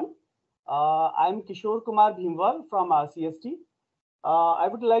 everyone. I'm Kishore Kumar Bhimwal from CST. I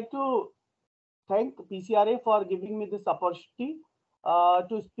would like to thank PCRA for giving me this opportunity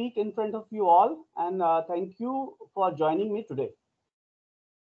to speak in front of you all, and thank you for joining me today.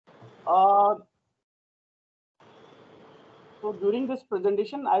 So during this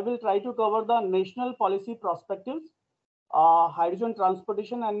presentation, I will try to cover the national policy perspectives, hydrogen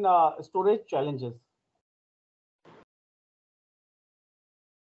transportation and storage challenges.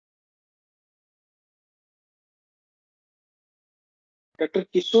 Dr.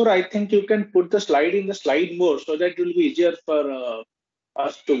 Kishore, I think you can put the slide in the slide mode so that it will be easier for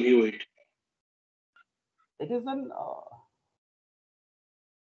us to view it. It is an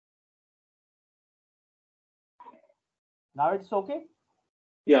now it's okay.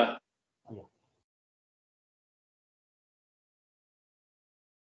 Yeah.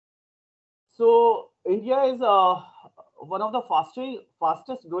 So India is one of the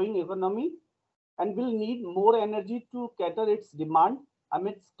fastest growing economy and will need more energy to cater its demand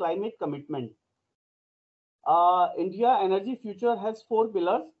amidst climate commitment. India energy future has 4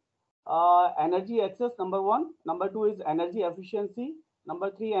 pillars. Energy access, number 1. Number 2 is energy efficiency.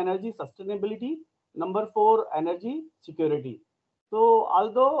 Number 3, energy sustainability. Number 4, energy security. So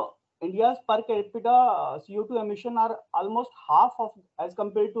although India's per capita CO2 emission are almost half of as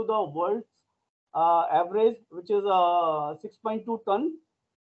compared to the world's average, which is 6.2 ton,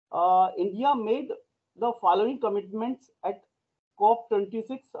 India made the following commitments at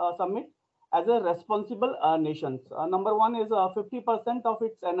COP26 summit as a responsible nation. Number 1 is 50% of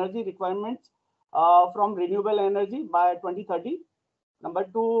its energy requirements from renewable energy by 2030. Number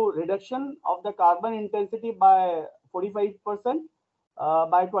 2, reduction of the carbon intensity by 45%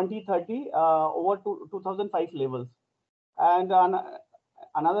 by 2030 over 2005 levels. And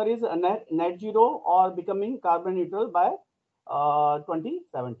another is a net zero or becoming carbon neutral by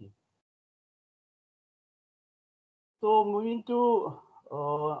 2070. So moving to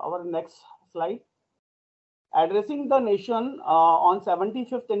our next slide. Addressing the nation on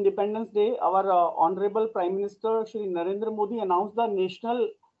 75th Independence Day, our Honorable Prime Minister Shri Narendra Modi announced the National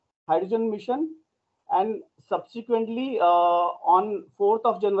Hydrogen Mission, and subsequently on 4th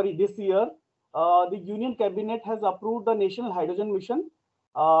of January this year, the Union Cabinet has approved the National Hydrogen Mission.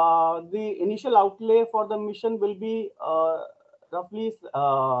 The initial outlay for the mission will be roughly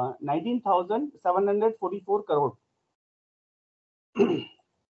 19,744 crore.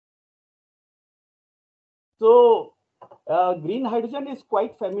 So green hydrogen is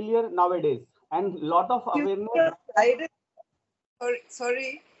quite familiar nowadays, and lot of awareness.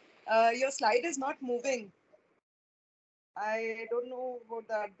 Sorry, your slide is not moving. I don't know about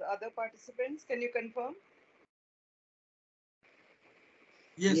the other participants. Can you confirm?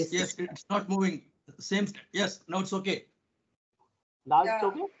 Yes, it's not moving. Same. Yes, now it's okay. Now it's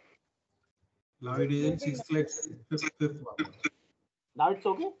okay. Now it is in fifth one. Now it's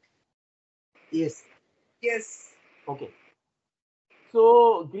okay. Yes. Yes. Okay.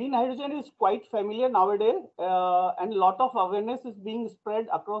 So green hydrogen is quite familiar nowadays, and a lot of awareness is being spread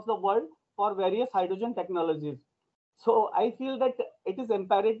across the world for various hydrogen technologies. So I feel that it is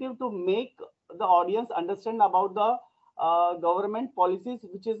imperative to make the audience understand about the government policies,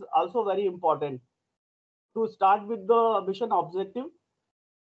 which is also very important. To start with the mission objective.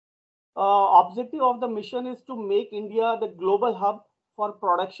 Objective of the mission is to make India the global hub for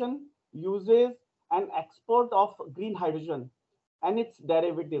production, usage, and export of green hydrogen and its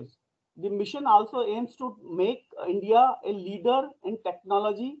derivatives. The mission also aims to make India a leader in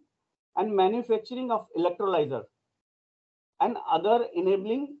technology and manufacturing of electrolyzer and other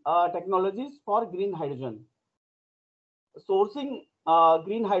enabling technologies for green hydrogen. Sourcing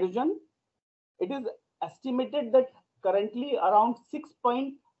green hydrogen, it is estimated that currently around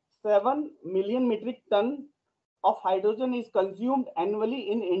 6.7 million metric ton of hydrogen is consumed annually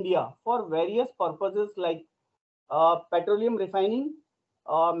in India for various purposes like petroleum refining,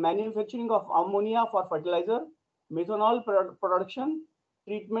 manufacturing of ammonia for fertilizer, methanol production,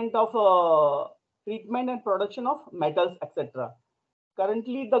 treatment and production of metals, etc.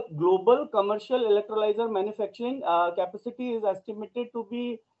 Currently, the global commercial electrolyzer manufacturing capacity is estimated to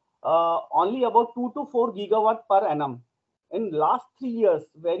be only about 2 to 4 gigawatt per annum. In last 3 years,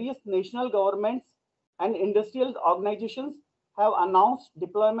 various national governments and industrial organizations have announced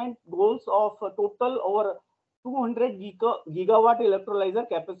deployment goals of a total over 200 gigawatt electrolyzer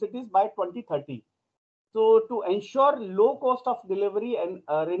capacities by 2030. So to ensure low cost of delivery and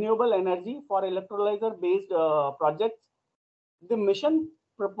renewable energy for electrolyzer based projects, the mission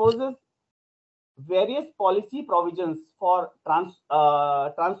proposes various policy provisions for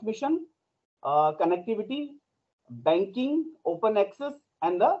transmission, connectivity, banking, open access,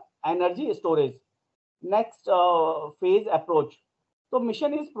 and the energy storage. Next phase approach. So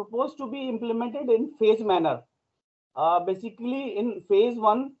mission is proposed to be implemented in phase manner. Basically in phase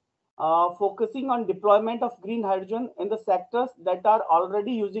 1, focusing on deployment of green hydrogen in the sectors that are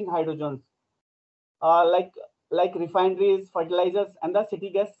already using hydrogens, like refineries, fertilizers, and the city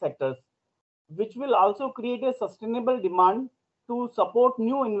gas sectors, which will also create a sustainable demand to support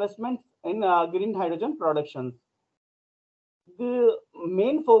new investments in green hydrogen productions. The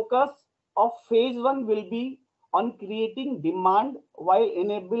main focus of phase 1 will be on creating demand while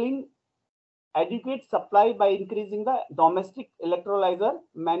enabling adequate supply by increasing the domestic electrolyzer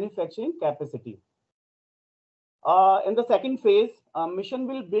manufacturing capacity. In the second phase, mission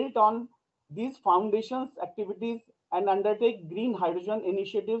will build on these foundations activities and undertake green hydrogen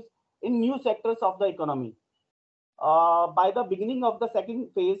initiatives in new sectors of the economy. By the beginning of the second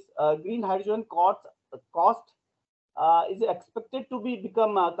phase, green hydrogen cost is expected to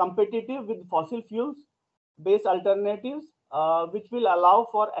become competitive with fossil fuels based alternatives, which will allow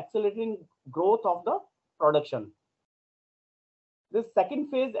for accelerating growth of the production. This second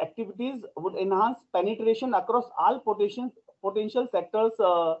phase activities would enhance penetration across all potential sectors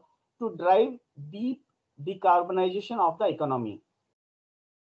to drive deep decarbonization of the economy.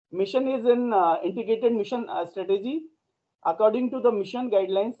 Mission is an integrated mission strategy. According to the mission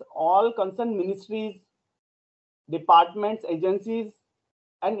guidelines, all concerned ministries, departments, agencies,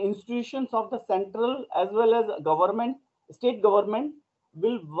 and institutions of the central as well as government, state government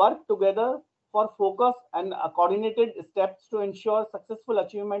will work together for focus and coordinated steps to ensure successful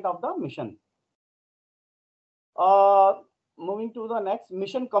achievement of the mission. Moving to the next,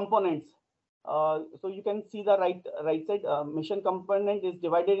 mission components. So you can see the right side. Mission component is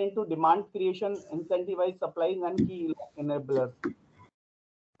divided into demand creation, incentivized supplies, and key enablers.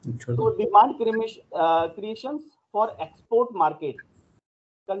 So demand creations for export market.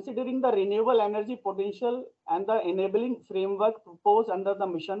 Considering the renewable energy potential and the enabling framework proposed under the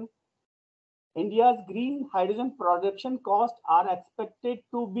mission, India's green hydrogen production costs are expected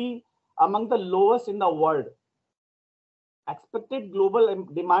to be among the lowest in the world. Expected global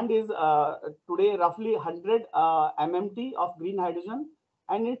demand is today roughly 100 MMT of green hydrogen,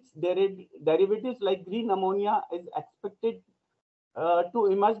 and its derivatives like green ammonia is expected to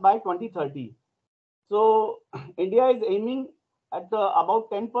emerge by 2030. So India is aiming at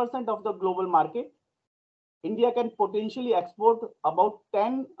about 10% of the global market. India can potentially export about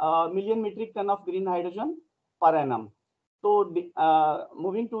 10 million metric ton of green hydrogen per annum. So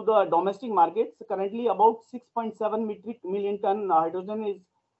moving to the domestic markets, currently about 6.7 million ton hydrogen is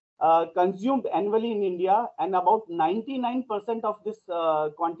consumed annually in India, and about 99% of this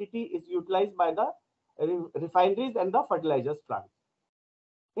quantity is utilized by the refineries and the fertilizers plants.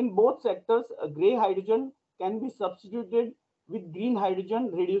 In both sectors, gray hydrogen can be substituted with green hydrogen,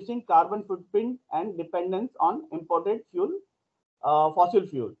 reducing carbon footprint and dependence on imported fuel, fossil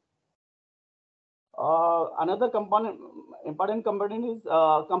fuel. Another important component is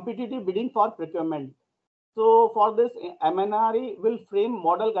competitive bidding for procurement. So for this, MNRE will frame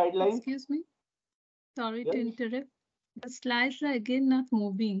model guidelines. Excuse me. Sorry Yes. to interrupt. The slides are again not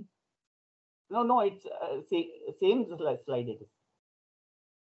moving. No, it's same slide it is.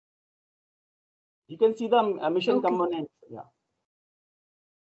 You can see the mission Okay. components. Yeah.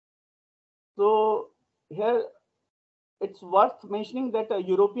 So here it's worth mentioning that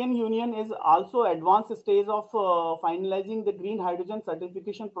European Union is also advanced stage of finalizing the green hydrogen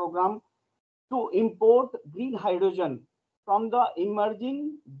certification program to import green hydrogen from the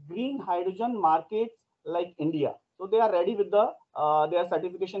emerging green hydrogen markets like India. So they are ready with the their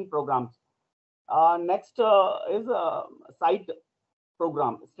certification programs. Next is site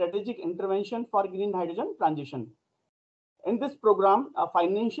program, strategic intervention for green hydrogen transition. In this program,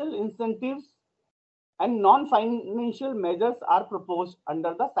 financial incentives and non-financial measures are proposed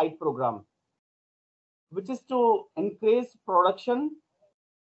under the site program, which is to increase production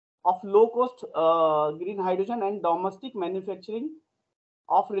of low-cost green hydrogen and domestic manufacturing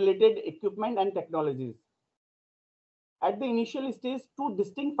of related equipment and technologies. At the initial stage, two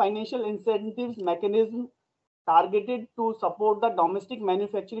distinct financial incentives mechanisms targeted to support the domestic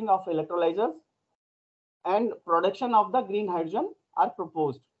manufacturing of electrolyzers and production of the green hydrogen are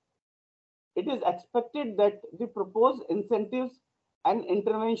proposed. It is expected that the proposed incentives and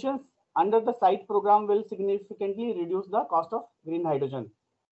interventions under the site program will significantly reduce the cost of green hydrogen.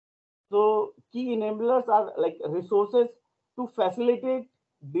 So key enablers are like resources to facilitate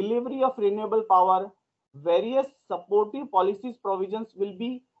delivery of renewable power. Various supportive policies provisions will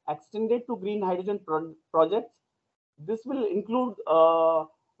be extended to green hydrogen projects. This will include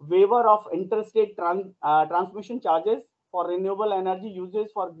waiver of interstate transmission charges for renewable energy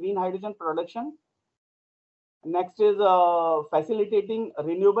uses for green hydrogen production. Next is facilitating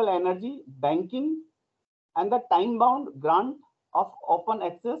renewable energy banking and the time-bound grant of open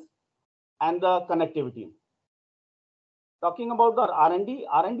access and the connectivity. Talking about the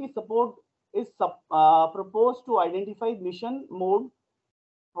R&D support is proposed to identify mission mode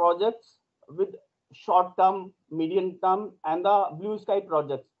projects with short-term, medium-term, and the blue sky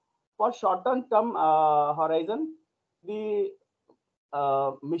projects. For short-term horizon, the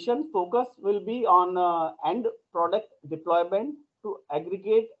mission focus will be on end product deployment to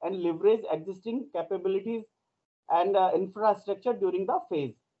aggregate and leverage existing capabilities and infrastructure during the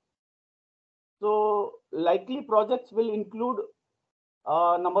phase. So likely projects will include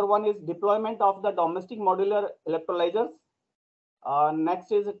number one is deployment of the domestic modular electrolyzers.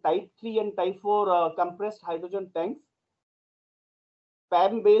 Next is type 3 and type 4 compressed hydrogen tanks,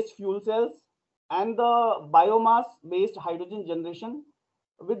 PEM-based fuel cells, and the biomass-based hydrogen generation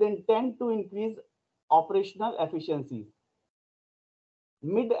with intent to increase operational efficiency.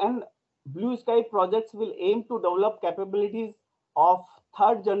 Mid and blue sky projects will aim to develop capabilities of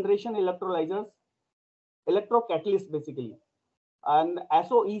third generation electrolyzers, electrocatalysts basically, and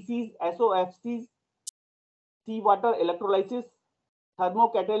SOECs, SOFCs, seawater electrolysis,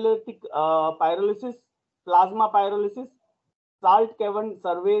 thermocatalytic pyrolysis, plasma pyrolysis, salt cavern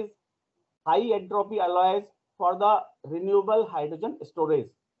surveys, high entropy alloys for the renewable hydrogen storage.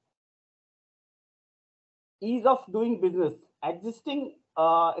 Ease of doing business. Existing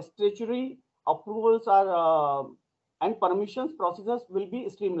statutory approvals are and permissions processes will be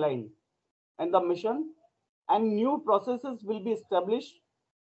streamlined, and the mission and new processes will be established.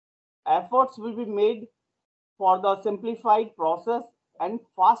 Efforts will be made for the simplified process and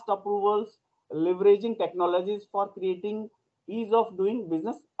fast approvals, leveraging technologies for creating ease of doing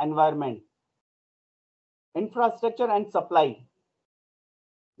business environment. Infrastructure and supply.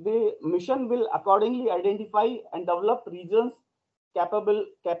 The mission will accordingly identify and develop regions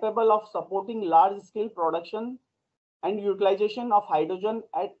capable of supporting large scale production and utilization of hydrogen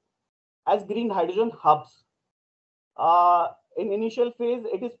as green hydrogen hubs. In initial phase,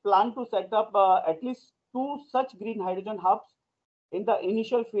 it is planned to set up at least 2 such green hydrogen hubs in the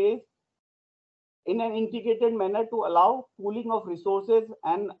initial phase in an integrated manner to allow pooling of resources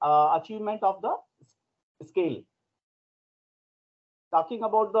and achievement of the scale. Talking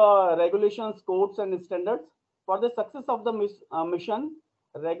about the regulations, codes, and standards, for the success of the mission,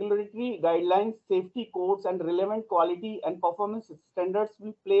 regulatory guidelines, safety codes, and relevant quality and performance standards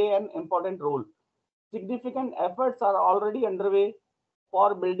will play an important role. Significant efforts are already underway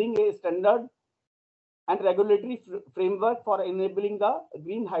for building a standard and regulatory framework for enabling the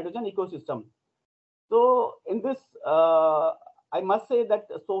green hydrogen ecosystem. So in this, I must say that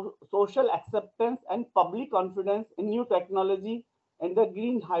social acceptance and public confidence in new technology and the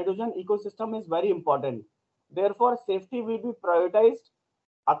green hydrogen ecosystem is very important. Therefore, safety will be prioritized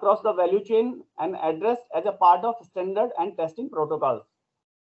across the value chain and addressed as a part of standard and testing protocols.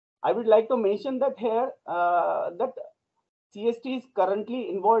 I would like to mention that here that CST is currently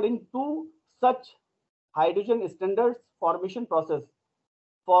involved in 2 such hydrogen standards formation process.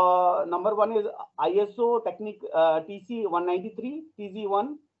 For number 1 is ISO technique TC 193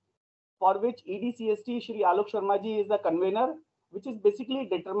 TZ1, for which EDCST Shri Alok Sharma ji is the convener, which is basically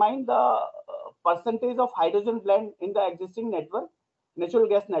determine the percentage of hydrogen blend in the existing network, natural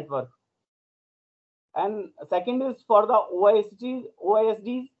gas network. And second is for the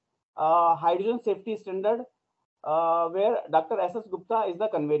OISD's hydrogen safety standard, where Dr. S.S. Gupta is the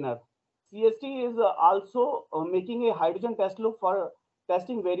convener. CST is also making a hydrogen test loop for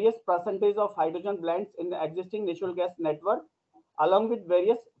testing various percentage of hydrogen blends in the existing natural gas network, along with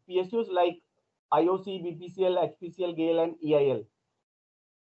various PSUs like IOC, BPCL, HPCL, GAIL, and EIL.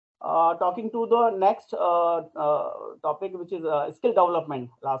 Talking to the next topic, which is skill development.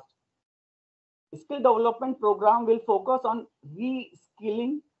 Last skill development program will focus on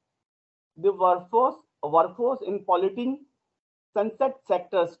reskilling the workforce in polluting sunset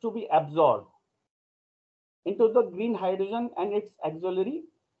sectors to be absorbed into the green hydrogen and its auxiliary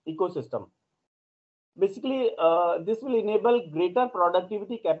ecosystem. Basically, this will enable greater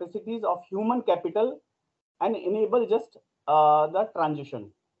productivity capacities of human capital and enable just the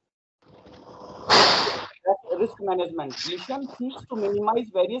transition. Risk management mission seeks to minimize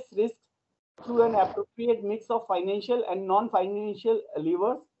various risks through an appropriate mix of financial and non-financial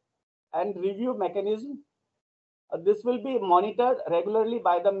levers and review mechanism. This will be monitored regularly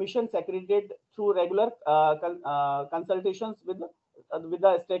by the mission secretariat through regular consultations with the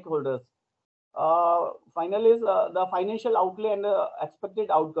stakeholders. Final is the financial outlay and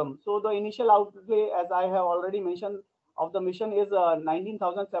expected outcome. So the initial outlay, as I have already mentioned, of the mission is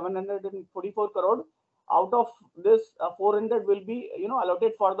 19,744 crore. Out of this, 400 will be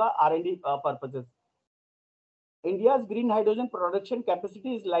allotted for the R&D purposes. India's green hydrogen production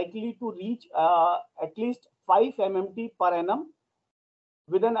capacity is likely to reach at least 5 MMT per annum,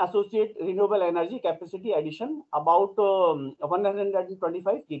 with an associate renewable energy capacity addition about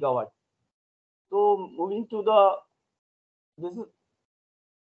 125 gigawatt. So moving to this is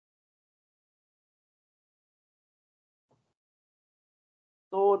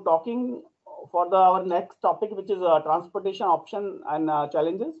so talking for our next topic, which is transportation option and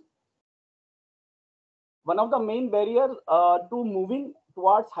challenges. One of the main barriers to moving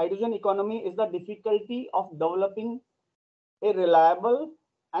towards hydrogen economy is the difficulty of developing a reliable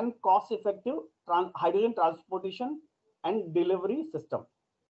and cost-effective hydrogen transportation and delivery system.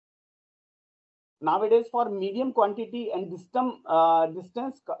 Nowadays, for medium quantity and distance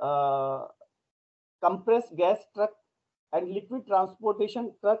compressed gas truck and liquid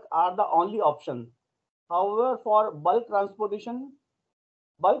transportation truck are the only option. However, for bulk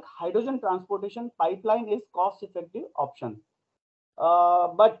hydrogen transportation, pipeline is cost-effective option.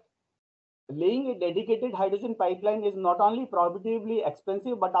 But laying a dedicated hydrogen pipeline is not only prohibitively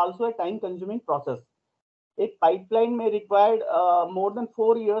expensive, but also a time-consuming process. A pipeline may require more than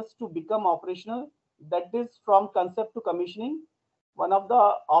 4 years to become operational. That is from concept to commissioning. One of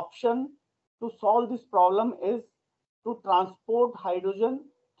the options to solve this problem is to transport hydrogen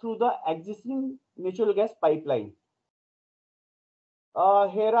through the existing natural gas pipeline.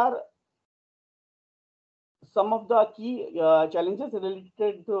 Here are some of the key challenges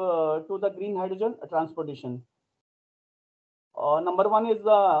related to the green hydrogen transportation. Number 1 is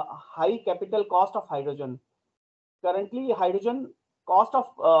the high capital cost of hydrogen. Currently, hydrogen cost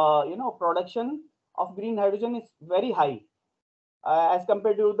of production of green hydrogen is very high as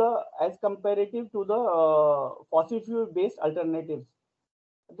comparative to the fossil fuel based alternatives.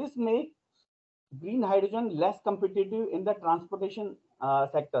 This makes green hydrogen less competitive in the transportation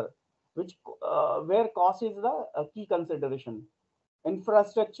sector, which where cost is the key consideration.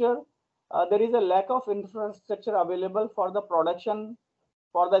 Infrastructure, there is a lack of infrastructure available for the production,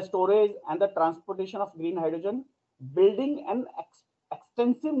 for the storage and the transportation of green hydrogen. Building an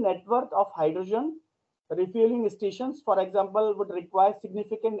extensive network of hydrogen refueling stations, for example, would require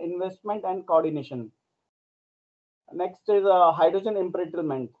significant investment and coordination. Next is hydrogen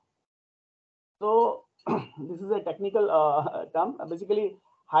embrittlement. So this is a technical term. Basically,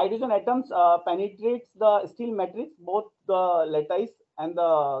 hydrogen atoms penetrates the steel matrix, both the lattice and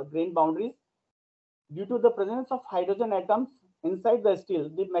the grain boundaries. Due to the presence of hydrogen atoms inside the steel,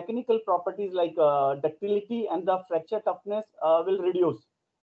 the mechanical properties like ductility and the fracture toughness will reduce,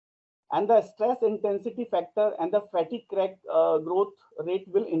 and the stress intensity factor and the fatigue crack growth rate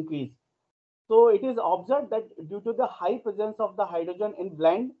will increase. So it is observed that due to the high presence of the hydrogen in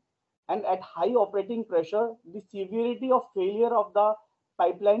blend and at high operating pressure, the severity of failure of the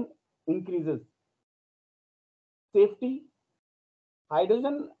pipeline increases. Safety.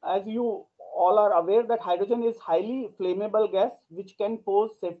 Hydrogen, as you all are aware, that hydrogen is highly flammable gas which can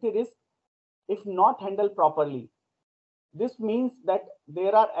pose safety risk if not handled properly. This means that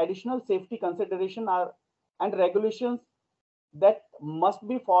there are additional safety considerations and regulations that must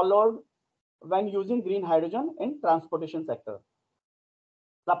be followed when using green hydrogen in transportation sector.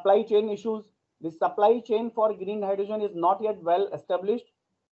 Supply chain issues. The supply chain for green hydrogen is not yet well established,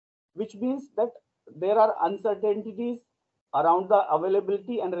 which means that there are uncertainties around the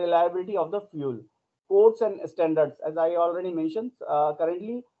availability and reliability of the fuel. Codes and standards, as I already mentioned,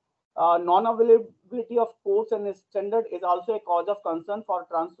 currently non-availability of codes and standard is also a cause of concern for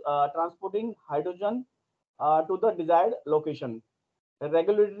transporting hydrogen to the desired location.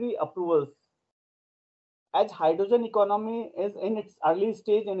 Regulatory approvals. As hydrogen economy is in its early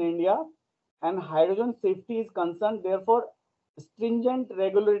stage in India and hydrogen safety is concerned, therefore stringent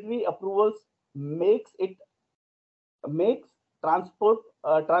regulatory approvals makes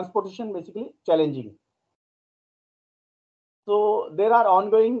transportation basically challenging. So there are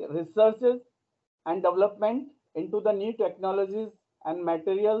ongoing researches and development into the new technologies and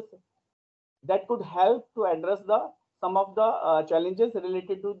materials that could help to address some of the challenges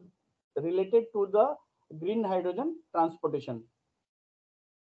related to the green hydrogen transportation.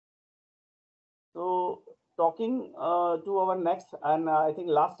 So talking to our next and I think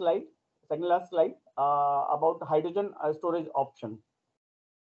second last slide about hydrogen storage option.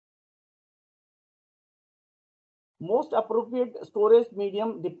 Most appropriate storage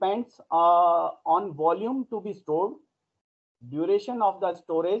medium depends on volume to be stored, duration of the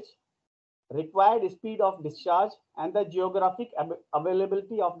storage, required speed of discharge, and the geographic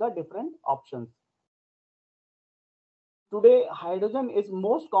availability of the different options. Today, hydrogen is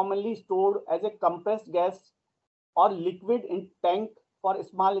most commonly stored as a compressed gas or liquid in tank for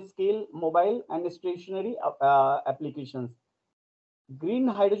small scale mobile and stationary applications. Green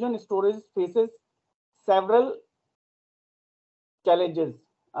hydrogen storage faces several challenges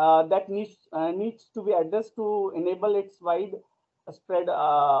that needs to be addressed to enable its widespread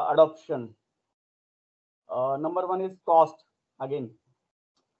adoption. Number one is cost. Again,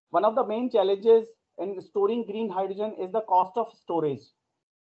 one of the main challenges in storing green hydrogen is the cost of storage.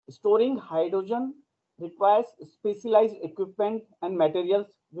 Storing hydrogen requires specialized equipment and materials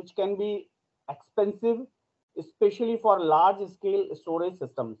which can be expensive, especially for large scale storage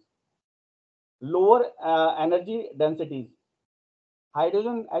systems. Lower energy densities.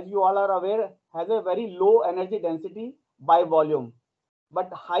 Hydrogen, as you all are aware, has a very low energy density by volume, but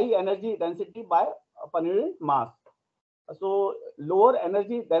high energy density by per unit mass. So lower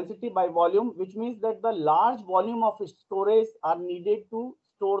energy density by volume, which means that the large volume of storage are needed to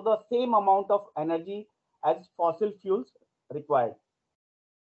store the same amount of energy as fossil fuels required.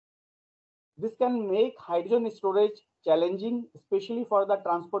 This can make hydrogen storage challenging, especially for the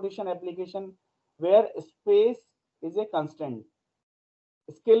transportation application where space is a constraint.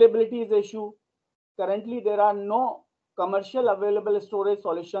 Scalability is an issue. Currently, there are no commercial available storage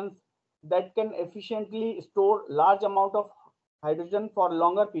solutions that can efficiently store large amount of hydrogen for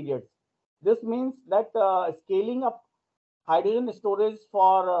longer periods. This means that scaling up hydrogen storage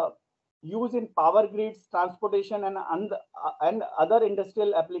for use in power grids, transportation, and other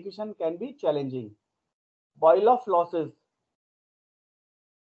industrial application can be challenging. Boil-off losses.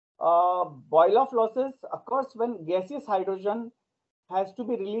 Boil-off losses occurs when gaseous hydrogen has to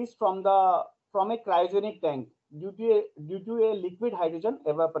be released from a cryogenic tank due to a liquid hydrogen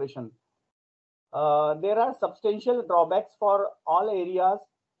evaporation. There are substantial drawbacks for all areas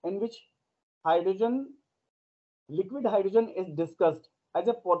in which liquid hydrogen is discussed as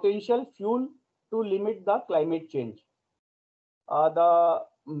a potential fuel to limit the climate change. The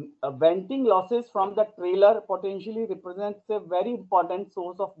venting losses from the trailer potentially represents a very important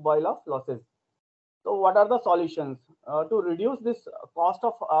source of boil-off losses. So what are the solutions? To reduce this cost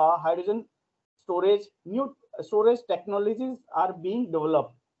of hydrogen storage, new storage technologies are being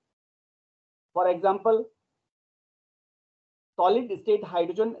developed. For example, solid state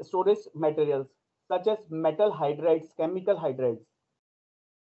hydrogen storage materials such as metal hydrides, chemical hydrides,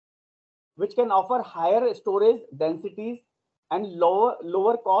 which can offer higher storage densities and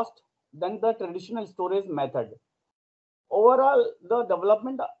lower cost than the traditional storage method. Overall, the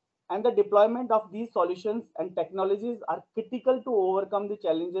development and the deployment of these solutions and technologies are critical to overcome the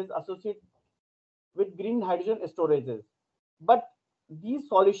challenges associated with green hydrogen storages. But these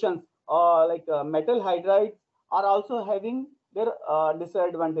solutions, like metal hydrides, are also having their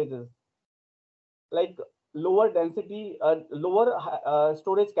disadvantages, like lower density, lower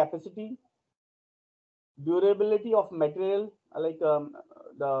storage capacity, durability of material,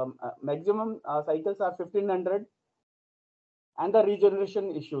 the maximum cycles are 1500, and the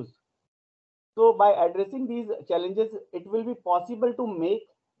regeneration issues. So by addressing these challenges, it will be possible to make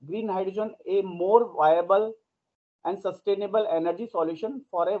green hydrogen a more viable and sustainable energy solution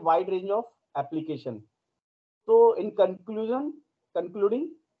for a wide range of applications. So in concluding,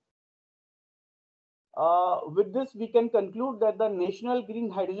 with this, we can conclude that the National Green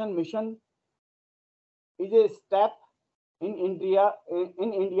Hydrogen Mission is a step in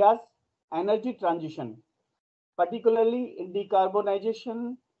India's energy transition, particularly in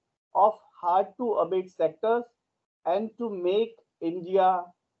decarbonization of hard-to-abate sectors and to make India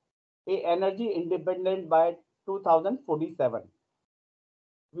a energy independent by 2047,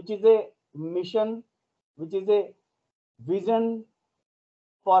 which is a mission, which is a vision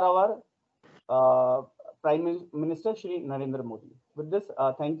for our Prime Minister Shri Narendra Modi. With this,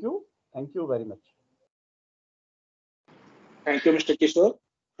 thank you very much. Thank you, Mr. Kishore,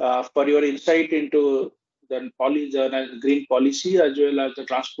 for your insight into the green policy as well as the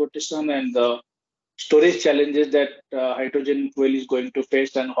transportation and the storage challenges that hydrogen fuel is going to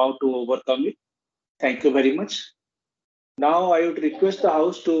face and how to overcome it. Thank you very much. Now I would request the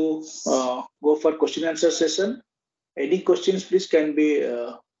house to go for question answer session. Any questions, please, can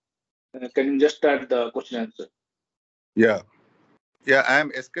you just start the question answer? Yeah, I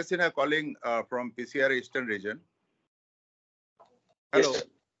am SK Sinha calling from PCR Eastern Region. Hello. Yes.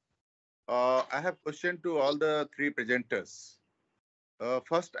 I have question to all the three presenters.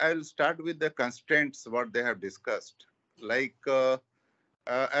 First, I will start with the constraints what they have discussed. Like,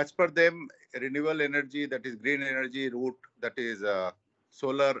 as per them, renewable energy, that is green energy route, that is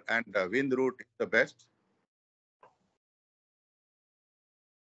solar and wind route is the best.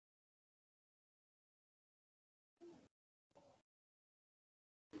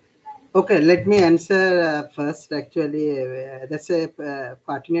 Okay, let me answer first. Actually, that's a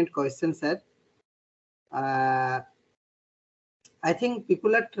pertinent question, sir. I think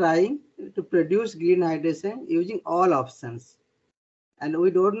people are trying to produce green hydrogen using all options, and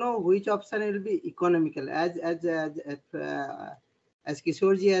we don't know which option will be economical. As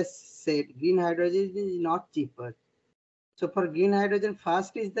Kishorji has said, green hydrogen is not cheaper. So for green hydrogen,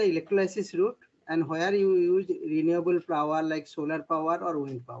 first is the electrolysis route, and where you use renewable power like solar power or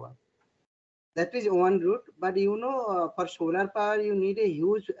wind power. That is one route, but for solar power, you need a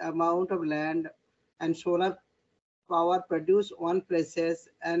huge amount of land, and solar power produce one places,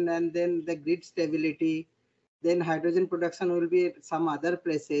 and then the grid stability, then hydrogen production will be some other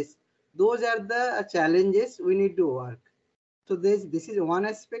places. Those are the challenges we need to work. So this is one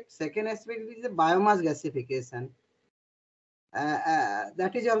aspect. Second aspect is the biomass gasification.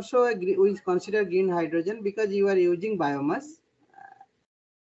 That is also we consider green hydrogen because you are using biomass.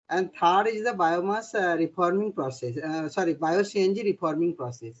 And third is the biomass reforming process. Bio-CNG reforming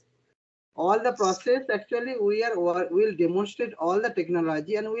process. All the process actually we'll demonstrate all the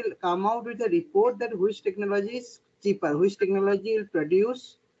technology and we'll come out with a report that which technology is cheaper, which technology will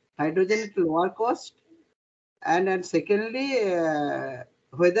produce hydrogen at lower cost, and secondly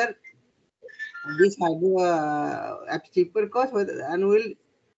whether this hydro at cheaper cost, and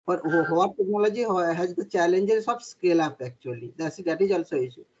what technology has the challenges of scale up actually. That is also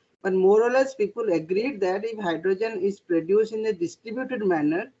issue. But more or less, people agreed that if hydrogen is produced in a distributed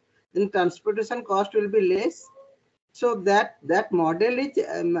manner, then transportation cost will be less. So that model is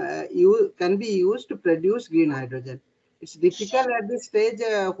can be used to produce green hydrogen. It's difficult at this stage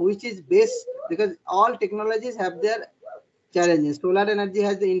which is best, because all technologies have their challenges. Solar energy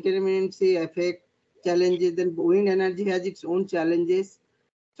has the intermittency effect challenges, then wind energy has its own challenges.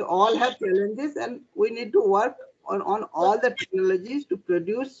 So all have challenges, and we need to work on all the technologies to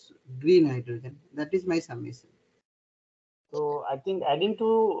produce green hydrogen. That is my summation. So I think adding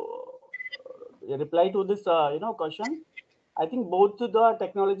to reply to this question, I think both the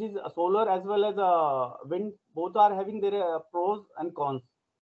technologies, solar as well as wind, both are having their pros and cons.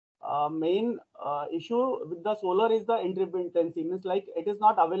 Main issue with the solar is the intermittency, means like it is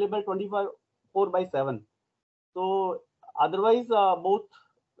not available 24/7. So otherwise, both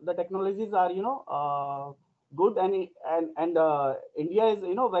the technologies are good, and India is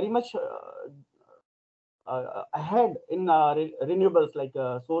very much ahead in renewables like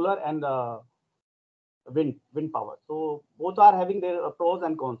solar and wind power. So both are having their pros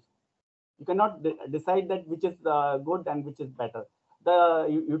and cons. You cannot decide that which is good and which is better. The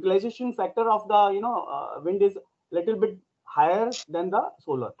utilization factor of the wind is little bit higher than the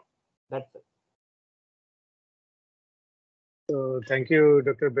solar. That's it. So thank you,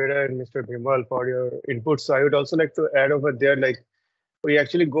 Dr. Bera and Mr. Bhimal, for your input. So I would also like to add over there, like we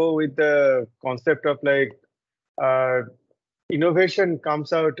actually go with the concept of like innovation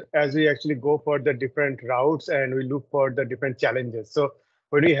comes out as we actually go for the different routes and we look for the different challenges. So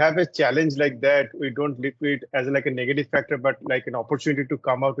when we have a challenge like that, we don't look it as like a negative factor, but like an opportunity to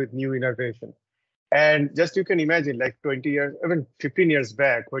come out with new innovation. And just you can imagine, like 20 years, even 15 years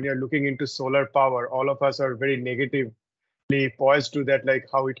back, when you're looking into solar power, all of us are very negatively poised to that, like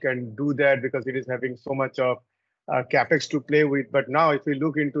how it can do that because it is having so much of capex to play with. But now, if we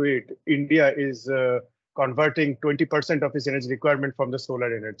look into it, India is converting 20% of its energy requirement from the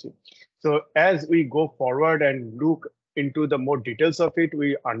solar energy. So as we go forward and look into the more details of it,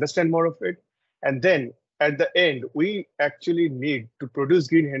 we understand more of it, and then at the end, we actually need to produce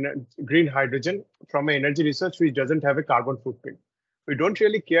green hydrogen from an energy resource which doesn't have a carbon footprint. We don't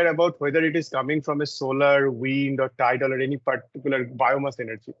really care about whether it is coming from a solar, wind, or tidal, or any particular biomass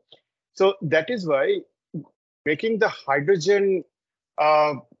energy. So that is why making the hydrogen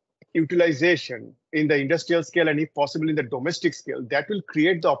utilization in the industrial scale and if possible in the domestic scale, that will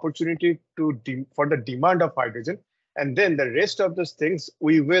create the opportunity for the demand of hydrogen. And then the rest of those things,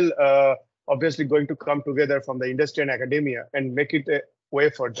 we will obviously going to come together from the industry and academia and make it a way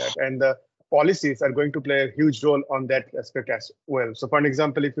for that. And the policies are going to play a huge role on that aspect as well. So for an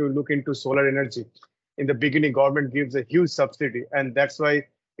example, if you look into solar energy, in the beginning, government gives a huge subsidy, and that's why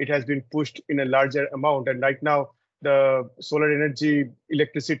it has been pushed in a larger amount. And right now, the solar energy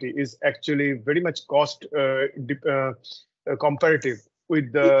electricity is actually very much cost comparative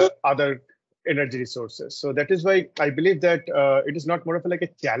with the other energy resources. So that is why I believe that it is not more of like a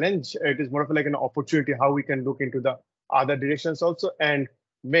challenge. It is more of like an opportunity how we can look into the other directions also and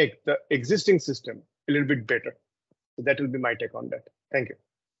make the existing system a little bit better. So that will be my take on that. Thank you.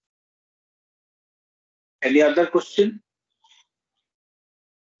 Any other question?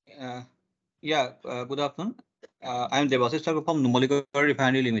 Good afternoon. I'm Devashish Thakur from Numaligarh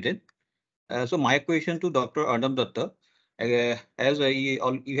Refinery Limited. So my question to Dr. Arnab Datta, as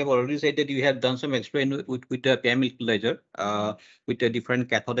you have already said that you have done some experiment with the PEM electrolyzer with a different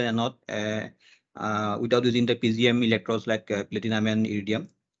cathode and anode without using the PGM electrodes like platinum and iridium.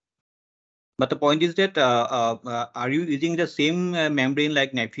 But the point is that are you using the same membrane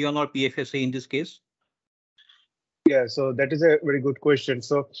like Nafion or PFSA in this case? Yeah, so that is a very good question.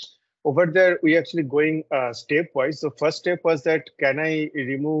 So over there, we actually going stepwise. So first step was that can I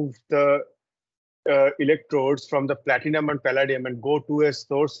remove the electrodes from the platinum and palladium and go to a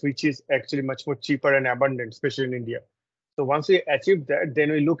source which is actually much more cheaper and abundant, especially in India. So once we achieve that,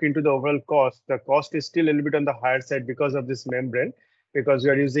 then we look into the overall cost. The cost is still a little bit on the higher side because of this membrane, because we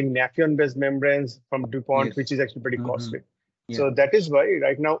are using Nafion-based membranes from DuPont, yes, which is actually pretty costly. Yeah. So that is why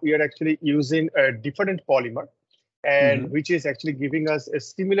right now we are actually using a different polymer, and which is actually giving us a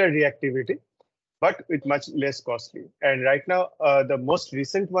similar reactivity, but with much less costly. And right now, the most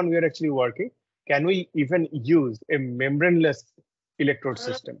recent one we are actually working, can we even use a membraneless electrode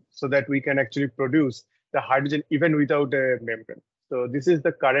system so that we can actually produce the hydrogen even without a membrane? So this is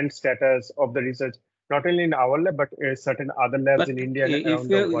the current status of the research, not only in our lab, but certain other labs in India and around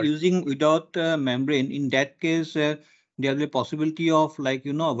the world. If you're using without membrane, in that case, there will be a possibility of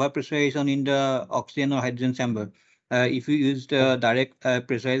overpressurization in the oxygen or hydrogen chamber. If you use the direct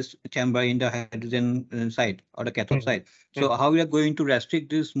pressurized chamber in the hydrogen side or the cathode side. So how we are going to restrict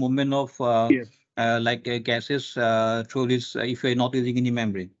this movement of gases through this if you're not using any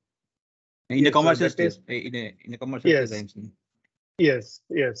membrane? In the commercial stage, in the commercial stage. Yes.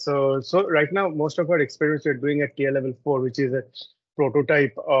 So right now, most of our experiments we're doing at TIA level 4, which is a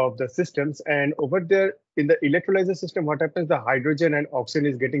prototype of the systems. And over there in the electrolyzer system, what happens, the hydrogen and oxygen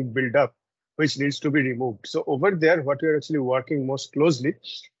is getting built up, which needs to be removed. So over there, what we are actually working most closely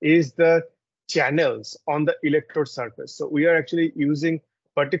is the channels on the electrode surface. So we are actually using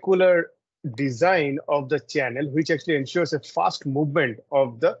particular design of the channel, which actually ensures a fast movement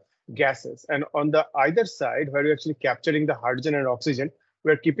of the gases. And on the either side, where we're actually capturing the hydrogen and oxygen,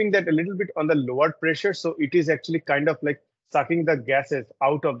 we're keeping that a little bit on the lower pressure. So it is actually kind of like sucking the gases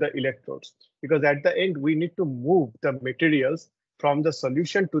out of the electrodes, because at the end, we need to move the materials from the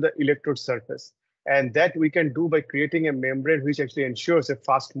solution to the electrode surface. And that we can do by creating a membrane which actually ensures a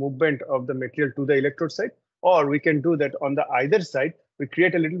fast movement of the material to the electrode side. Or we can do that on the either side, we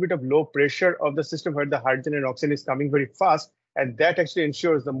create a little bit of low pressure of the system where the hydrogen and oxygen is coming very fast. And that actually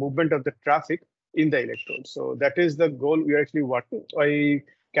ensures the movement of the traffic in the electrode. So that is the goal we are actually working. I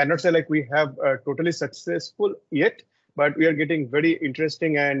cannot say like we have totally successful yet, but we are getting very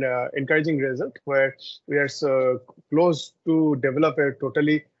interesting and encouraging result where we are so close to develop a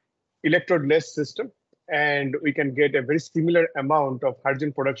totally electrode-less system, and we can get a very similar amount of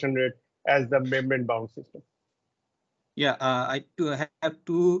hydrogen production rate as the membrane-bound system. Yeah, I do have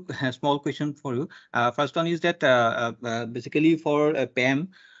two small questions for you. First one is that basically for PAM,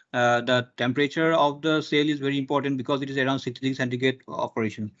 the temperature of the cell is very important because it is around 60 degrees centigrade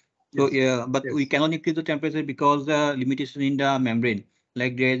operation. So Yes. yeah, but Yes. we cannot increase the temperature because the limitation in the membrane,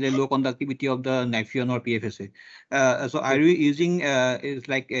 like there is a low conductivity of the Nafion or PFSA. So are Yes. you using is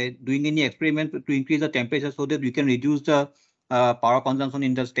like doing any experiment to increase the temperature so that we can reduce the power consumption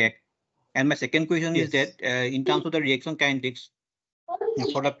in the stack? And my second question is Yes. that in terms of the reaction kinetics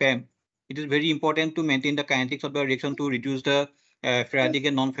for the PAM, it is very important to maintain the kinetics of the reaction to reduce the Faradic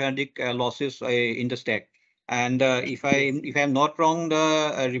and non-Faradic losses in the stack. And if I'm not wrong,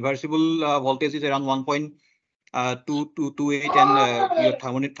 the reversible voltage is around 1.228 and your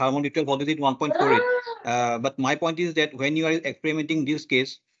thermoneutral voltage is 1.48. But my point is that when you are experimenting this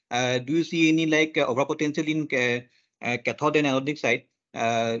case, do you see any like overpotential in cathode and anodic side?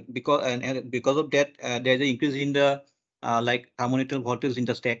 Because of that, there's an increase in the like thermoneutral voltage in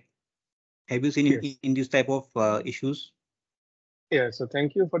the stack. Have you seen Yes. in this type of issues? Yeah, so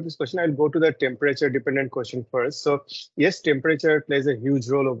thank you for this question. I'll go to the temperature dependent question first. So yes, temperature plays a huge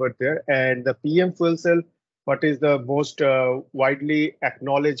role over there. And the PM fuel cell, what is the most widely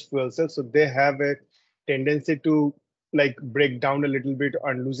acknowledged fuel cell? So they have a tendency to like break down a little bit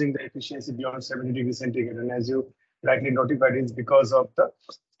on losing the efficiency beyond 70 degrees centigrade. And as you rightly notified, it's because of the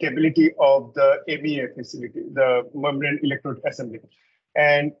stability of the MEA facility, the membrane electrode assembly.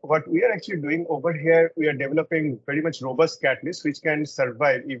 And what we are actually doing over here, we are developing very much robust catalysts which can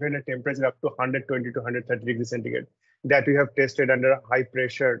survive even a temperature up to 120 to 130 degrees centigrade that we have tested under high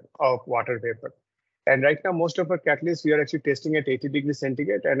pressure of water vapor. And right now, most of our catalysts, we are actually testing at 80 degrees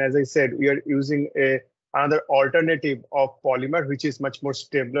centigrade. And as I said, we are using another alternative of polymer, which is much more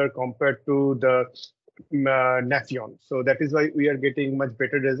stabler compared to the Nafion. So that is why we are getting much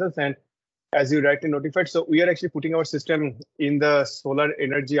better results. And as you rightly notified, so we are actually putting our system in the solar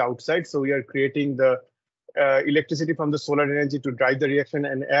energy outside. So we are creating the electricity from the solar energy to drive the reaction.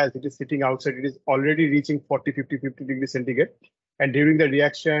 And as it is sitting outside, it is already reaching 40, 50, 50 degrees centigrade. And during the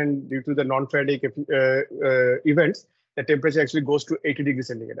reaction, due to the non-Faradic events, the temperature actually goes to 80 degrees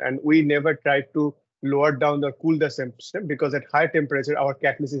centigrade. And we never tried to lower down the cool the system because at high temperature, our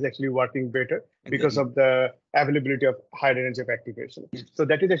catalyst is actually working better because of the availability of higher energy of activation. So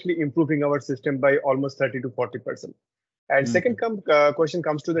that is actually improving our system by almost 30 to 40%. And second question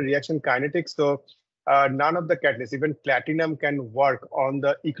comes to the reaction kinetics. So none of the catalysts, even platinum, can work on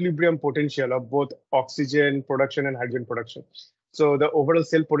the equilibrium potential of both oxygen production and hydrogen production. So the overall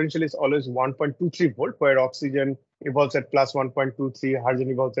cell potential is always 1.23 volt, where oxygen evolves at plus 1.23, hydrogen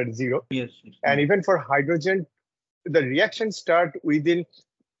evolves at 0. Yes. And even for hydrogen, the reactions start within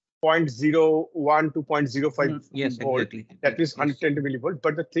 0.01 to 0.05 yes, volt. Exactly. That is 110 millivolt.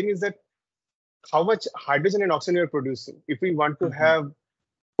 But the thing is that how much hydrogen and oxygen you are producing. If we want to have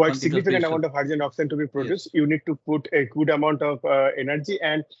quite significant amount of hydrogen and oxygen to be produced, you need to put a good amount of energy.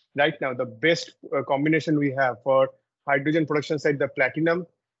 And right now, the best combination we have for hydrogen production side, the platinum,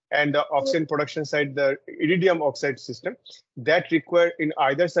 and the oxygen production side, the iridium oxide system, that require in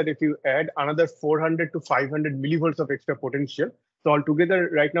either side, if you add another 400 to 500 millivolts of extra potential. So altogether,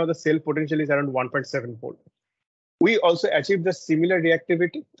 right now, the cell potential is around 1.7 volt. We also achieved the similar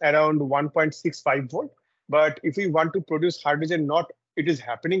reactivity around 1.65 volt. But if we want to produce hydrogen, not it is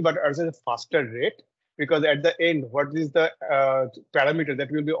happening, but at a faster rate, because at the end, what is the parameter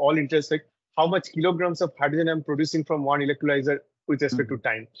that will be all interested, how much kilograms of hydrogen I'm producing from one electrolyzer with respect to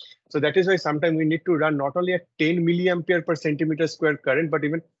time. So that is why sometimes we need to run not only a 10 milliampere per centimeter square current, but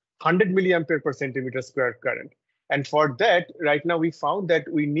even 100 milliampere per centimeter square current. And for that, right now, we found that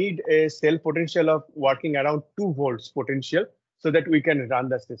we need a cell potential of working around 2 volts potential so that we can run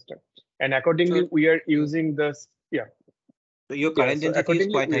the system. And accordingly, we are using this. Yeah. So your current density is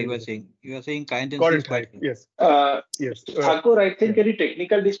quite high, you are saying. You are saying current density is quite high. Yes. Yes. Thakur, I think any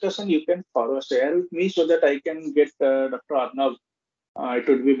technical discussion you can share with me so that I can get Dr. Arnav. It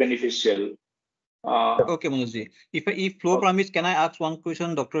would be beneficial. Okay, Manojji. If flow permits, can I ask one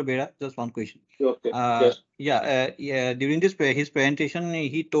question, Dr. Bera? Just one question. Okay. Yeah. During his presentation,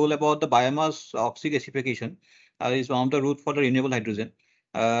 he told about the biomass oxygasification is one of the route for the renewable hydrogen.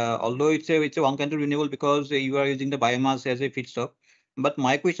 Although it's a one kind of renewable because you are using the biomass as a feedstock. But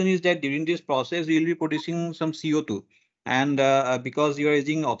my question is that during this process, you will be producing some CO2, and because you are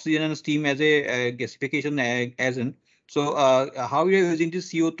using oxygen and steam as a gasification agent. So how you are using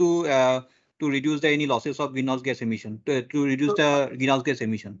this CO2 to reduce any losses of greenhouse gas emission, to reduce the greenhouse gas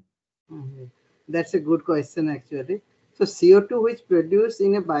emission? That's a good question, actually. So CO2 which produced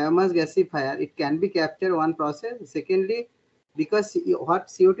in a biomass gasifier, it can be captured one process. Secondly, because what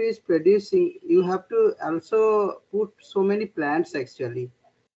CO2 is producing, you have to also put so many plants actually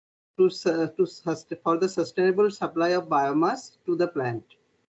for the sustainable supply of biomass to the plant.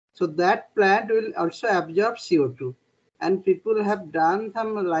 So that plant will also absorb CO2. And people have done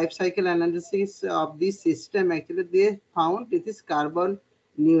some life cycle analysis of this system. Actually, they found it is carbon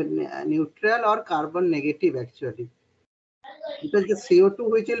neutral or carbon negative actually. Because the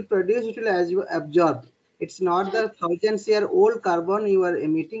CO2 which will produce, it will absorb. It's not the thousands year old carbon you are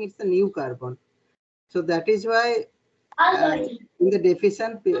emitting, it's the new carbon. So that is why in the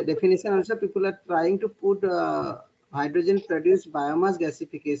definition also people are trying to put hydrogen produced biomass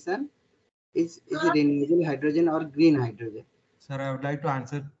gasification is renewable hydrogen or green hydrogen. Sir, I would like to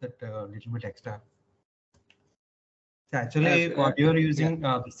answer that a little bit extra. So actually, what you are using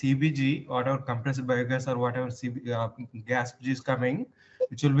the CBG, whatever compressed biogas or whatever gas which is coming,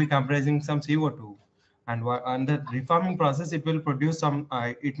 which will be compressing some CO2, and on the reforming process, it will produce some.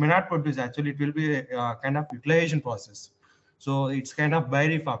 It may not produce. Actually, it will be a kind of utilization process. So it's kind of by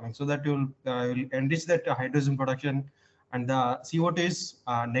reforming, so that you'll enrich that hydrogen production, and the CO2 is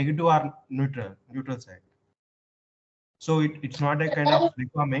negative or neutral side. So it's not a kind of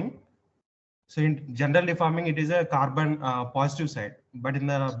reforming. So in general reforming, it is a carbon positive side, but in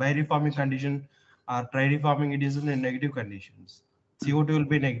the bi-reforming condition or tri-reforming, it is in the negative conditions. CO2 will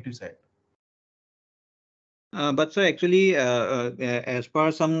be negative side. But sir, actually, as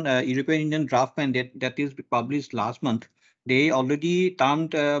per some European Union draft mandate that is published last month, they already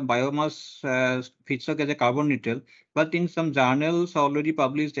termed biomass feedstock as a carbon neutral. But in some journals already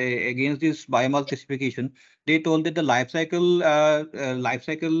published against this biomass classification, they told that the life cycle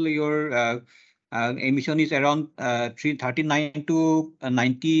your emission is around 39 to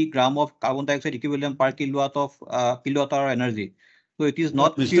 90 gram of carbon dioxide equivalent per kilowatt hour energy. So it is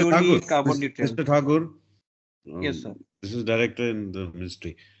not purely carbon neutral. Mr. Thakur. Yes, sir. This is director in the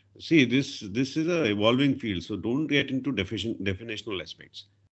ministry. See, this is an evolving field, so don't get into definitional aspects.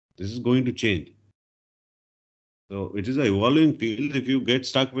 This is going to change. So it is an evolving field. If you get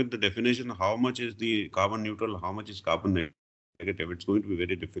stuck with the definition, how much is the carbon neutral, how much is carbon negative, it's going to be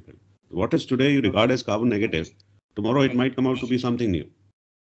very difficult. What is today you regard as carbon negative, tomorrow it might come out to be something new.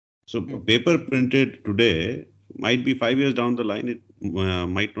 So paper printed today might be 5 years down the line, it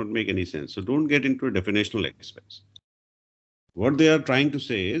might not make any sense. So don't get into a definitional aspects. What they are trying to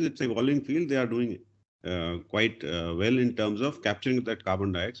say is it's an evolving field. They are doing quite well in terms of capturing that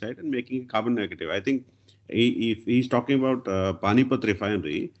carbon dioxide and making it carbon negative. I think if he's talking about Panipat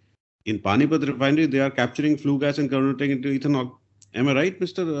refinery, in Panipat refinery, they are capturing flue gas and converting it into ethanol. Am I right,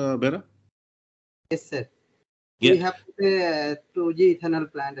 Mr. Bera? Yes, sir. Yeah. We have a 2G ethanol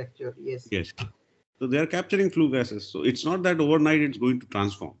plant actually, yes. Yes. So they are capturing flue gases. So it's not that overnight it's going to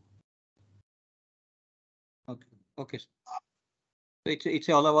transform. Okay. So it's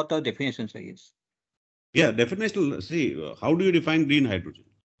all about the definitions, I guess. Yeah, definitional. See, how do you define green hydrogen?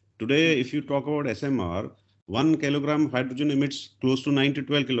 Today, if you talk about SMR, 1 kilogram of hydrogen emits close to 9 to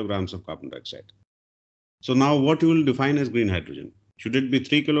 12 kilograms of carbon dioxide. So now what you will define as green hydrogen? Should it be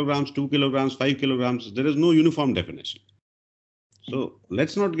 3 kilograms, 2 kilograms, 5 kilograms? There is no uniform definition. So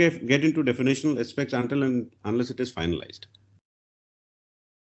let's not get into definitional aspects until and unless it is finalized.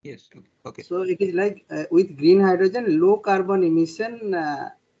 Yes. Okay. So it is like with green hydrogen, low carbon emission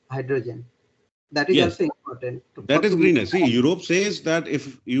hydrogen. That is also important. That is greener. See, Europe says that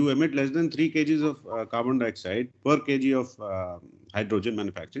if you emit less than 3 kgs of carbon dioxide per kg of hydrogen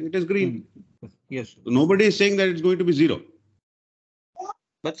manufacturing, it is green. Yes. So nobody is saying that it's going to be zero.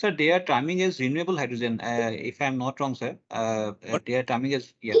 But sir, they are terming as renewable hydrogen. If I'm not wrong, sir, they are terming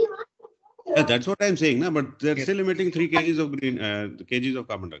as Yeah, that's what I'm saying. But they're still emitting 3 kgs of green kgs of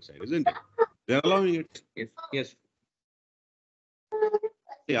carbon dioxide, isn't it? They're allowing it. Yes.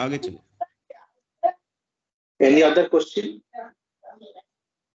 Yeah, आगे चलिए. Any other question?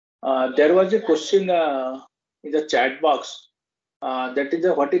 There was a question in the chat box. That is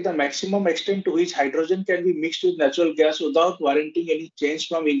what is the maximum extent to which hydrogen can be mixed with natural gas without warranting any change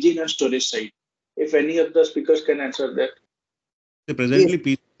from engine and storage side? If any of the speakers can answer that. Presently,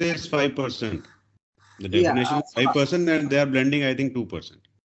 PCA is 5%. The definition is 5%, and they are blending, I think, 2%.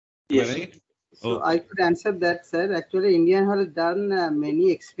 Yes. Right? So I could answer that, sir. Actually, India has done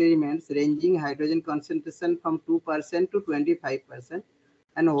many experiments ranging hydrogen concentration from 2% to 25%.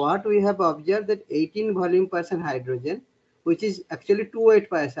 And what we have observed that 18 volume percent hydrogen, which is actually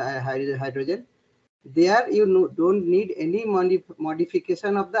 2.8% hydrogen, there you don't need any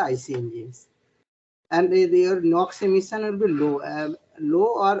modification of the IC engines. And your NOx emission will be low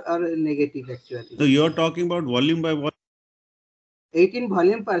or negative actually. So you are talking about volume by volume? 18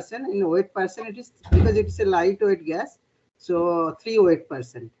 volume percent, in weight percent it is because it's a lightweight gas. So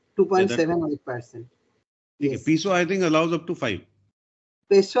 308%, 2.78%. Yes. PESO, I think, allows up to 5.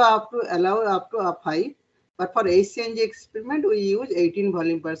 PESO allow up to 5, but for HCNG experiment, we use 18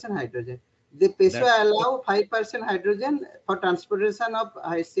 volume% hydrogen. The PESO allow 5% hydrogen for transportation of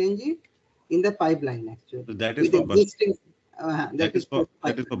HCNG in the pipeline, actually. So that is for buses. That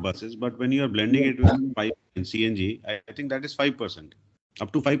is for buses, but when you are blending it with pipe and CNG, I think that is 5%.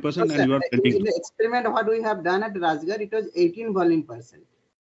 Up to 5%, No, and you are blending. In the experiment, what we have done at Rajgarh, it was 18 volume%.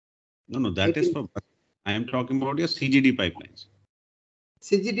 No, that 18. Is for buses. I am talking about your CGD pipelines.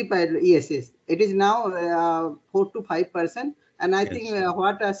 CGD pipeline, yes. It is now 4 to 5%. And I think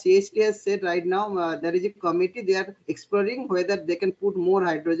what CST has said right now, there is a committee, they are exploring whether they can put more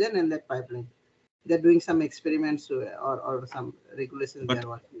hydrogen in that pipeline. They're doing some experiments or some regulations they are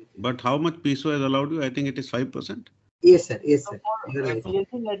working with. But how much PESO has allowed you? I think it is 5%. Yes, sir. For CNG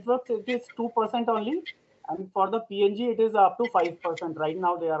networks, it is 2% only. And for the PNG, it is up to 5%. Right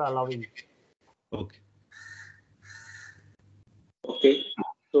now, they are allowing. Okay. Okay.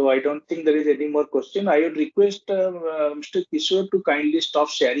 So I don't think there is any more question. I would request Mr. Kishore to kindly stop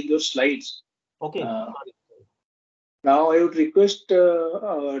sharing your slides. Okay. Now I would request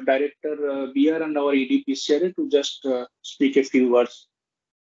Director BR and our EDP Sherry to just speak a few words.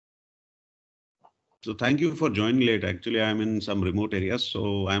 So thank you for joining late. Actually, I'm in some remote areas,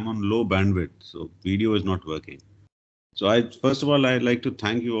 so I'm on low bandwidth. So video is not working. So first of all, I'd like to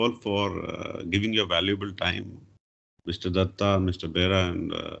thank you all for giving your valuable time. Mr. Datta, Mr. Bera,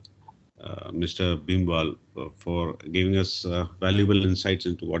 and Mr. Bhimbal for giving us valuable insights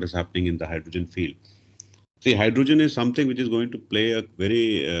into what is happening in the hydrogen field. See, hydrogen is something which is going to play a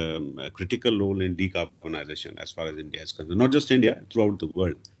very critical role in decarbonization as far as India is concerned. Not just India, throughout the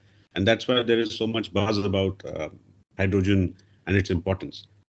world. And that's why there is so much buzz about hydrogen and its importance.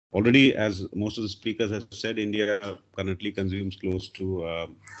 Already, as most of the speakers have said, India currently consumes close to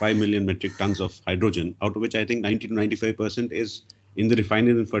 5 million metric tons of hydrogen, out of which I think 90 to 95% is in the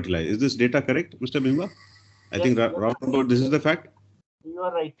refinery and fertilizer. Is this data correct, Mr. Bimba? I think round about this is the fact. You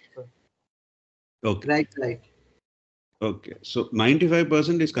are right, sir. Okay. Right. Okay, so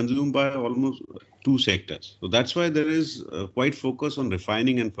 95% is consumed by almost 2 sectors. So that's why there is quite focus on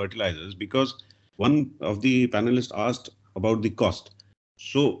refining and fertilizers, because one of the panelists asked about the cost.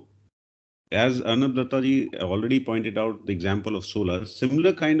 So, as Arnab Dattaji already pointed out the example of solar,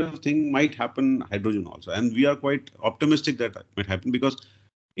 similar kind of thing might happen hydrogen also. And we are quite optimistic that might happen, because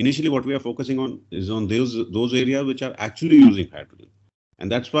initially what we are focusing on is on those areas which are actually using hydrogen.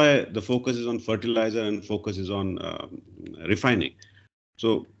 And that's why the focus is on fertilizer and focus is on refining.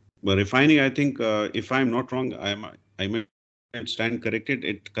 So refining, I think, if I'm not wrong, I may stand corrected,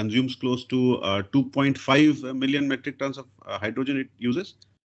 it consumes close to 2.5 million metric tons of hydrogen it uses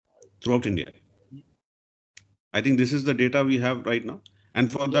throughout India. I think this is the data we have right now.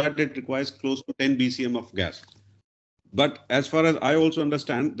 And for that, it requires close to 10 BCM of gas. But as far as I also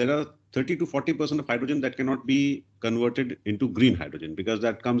understand, there are 30 to 40% of hydrogen that cannot be converted into green hydrogen, because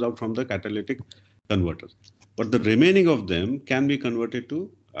that comes out from the catalytic converters. But the remaining of them can be converted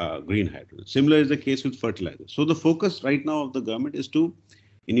to green hydrogen. Similar is the case with fertilizer. So the focus right now of the government is to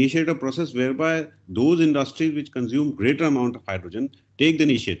initiate a process whereby those industries which consume greater amount of hydrogen take the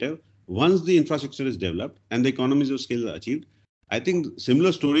initiative. Once the infrastructure is developed and the economies of scale are achieved, I think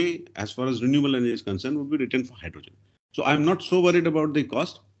similar story as far as renewable energy is concerned would be written for hydrogen. So I'm not so worried about the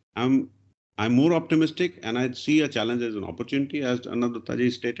cost. I'm more optimistic, and I see a challenge as an opportunity, as Arnab Dattaji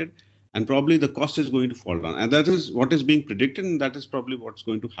stated, and probably the cost is going to fall down. And that is what is being predicted, and that is probably what's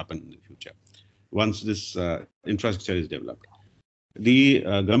going to happen in the future once this infrastructure is developed. The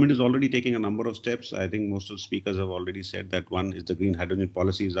government is already taking a number of steps. I think most of the speakers have already said that one is the green hydrogen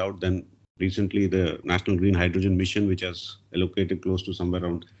policy is out. Then recently the National Green Hydrogen Mission, which has allocated close to somewhere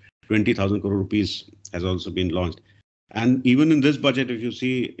around 20,000 crore rupees, has also been launched. And even in this budget, if you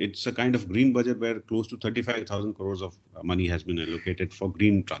see, it's a kind of green budget where close to 35,000 crores of money has been allocated for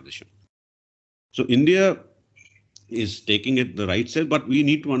green transition. So India is taking it the right step, but we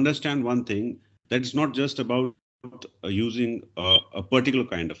need to understand one thing, that it's not just about using a particular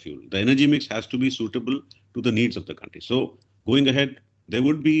kind of fuel. The energy mix has to be suitable to the needs of the country. So going ahead, there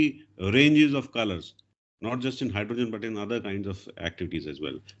would be ranges of colors, not just in hydrogen, but in other kinds of activities as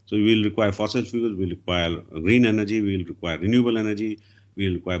well. So we will require fossil fuels, we will require green energy, we will require renewable energy, we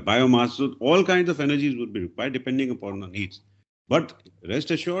will require biomass. So all kinds of energies would be required depending upon the needs. But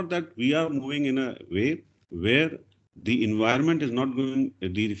rest assured that we are moving in a way where the environment is not going,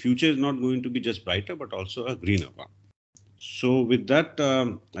 the future is not going to be just brighter, but also a greener one. So with that,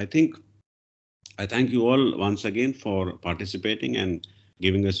 I think I thank you all once again for participating, and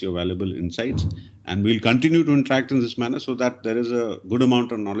giving us your valuable insights. And we'll continue to interact in this manner so that there is a good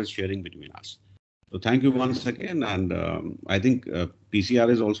amount of knowledge sharing between us. So thank you once again. And I think PCR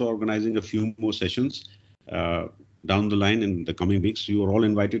is also organizing a few more sessions down the line in the coming weeks. You are all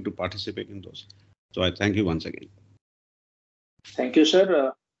invited to participate in those. So I thank you once again. Thank you,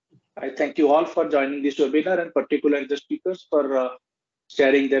 sir. I thank you all for joining this webinar, and particularly the speakers for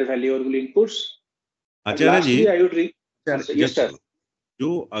sharing their valuable inputs. Acharya ji, I would yes, sir.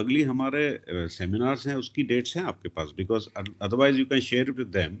 जो अगली हमारे seminars हैं उसकी dates हैं आपके पास, because otherwise you can share it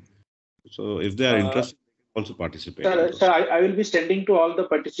with them. So if they are interested, they can also participate. Sir, I will be sending to all the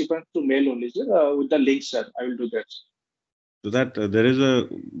participants to mail only, sir, with the link, sir. I will do that, sir. So that there is a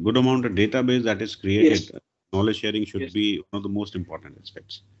good amount of database that is created. Yes. Knowledge sharing should be one of the most important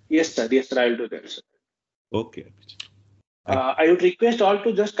aspects. Yes, sir. Yes, sir. I will do that, sir. Okay. I would request all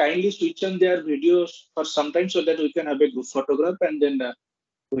to just kindly switch on their videos for some time so that we can have a group photograph, and then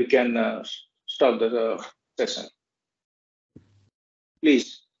we can stop the session.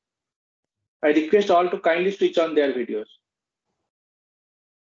 Please. I request all to kindly switch on their videos.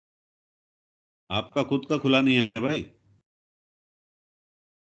 आपका खुद का खुला नहीं है भाई?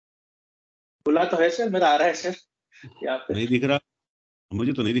 खुला तो है सर, मेरा आ रहा है सर यहाँ पे। नहीं दिख रहा,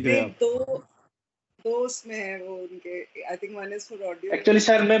 मुझे तो नहीं दिख रहा। दो उसमें है वो उनके, I think one is for audio. Actually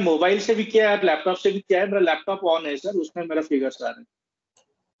sir मैं मोबाइल से भी किया है, लैपटॉप से भी किया है, मेरा लैपटॉप ऑन है सर, उसमें मेरा फिगर्स आ रहे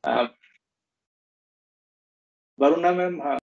हैं। वरुणा मैम, हाँ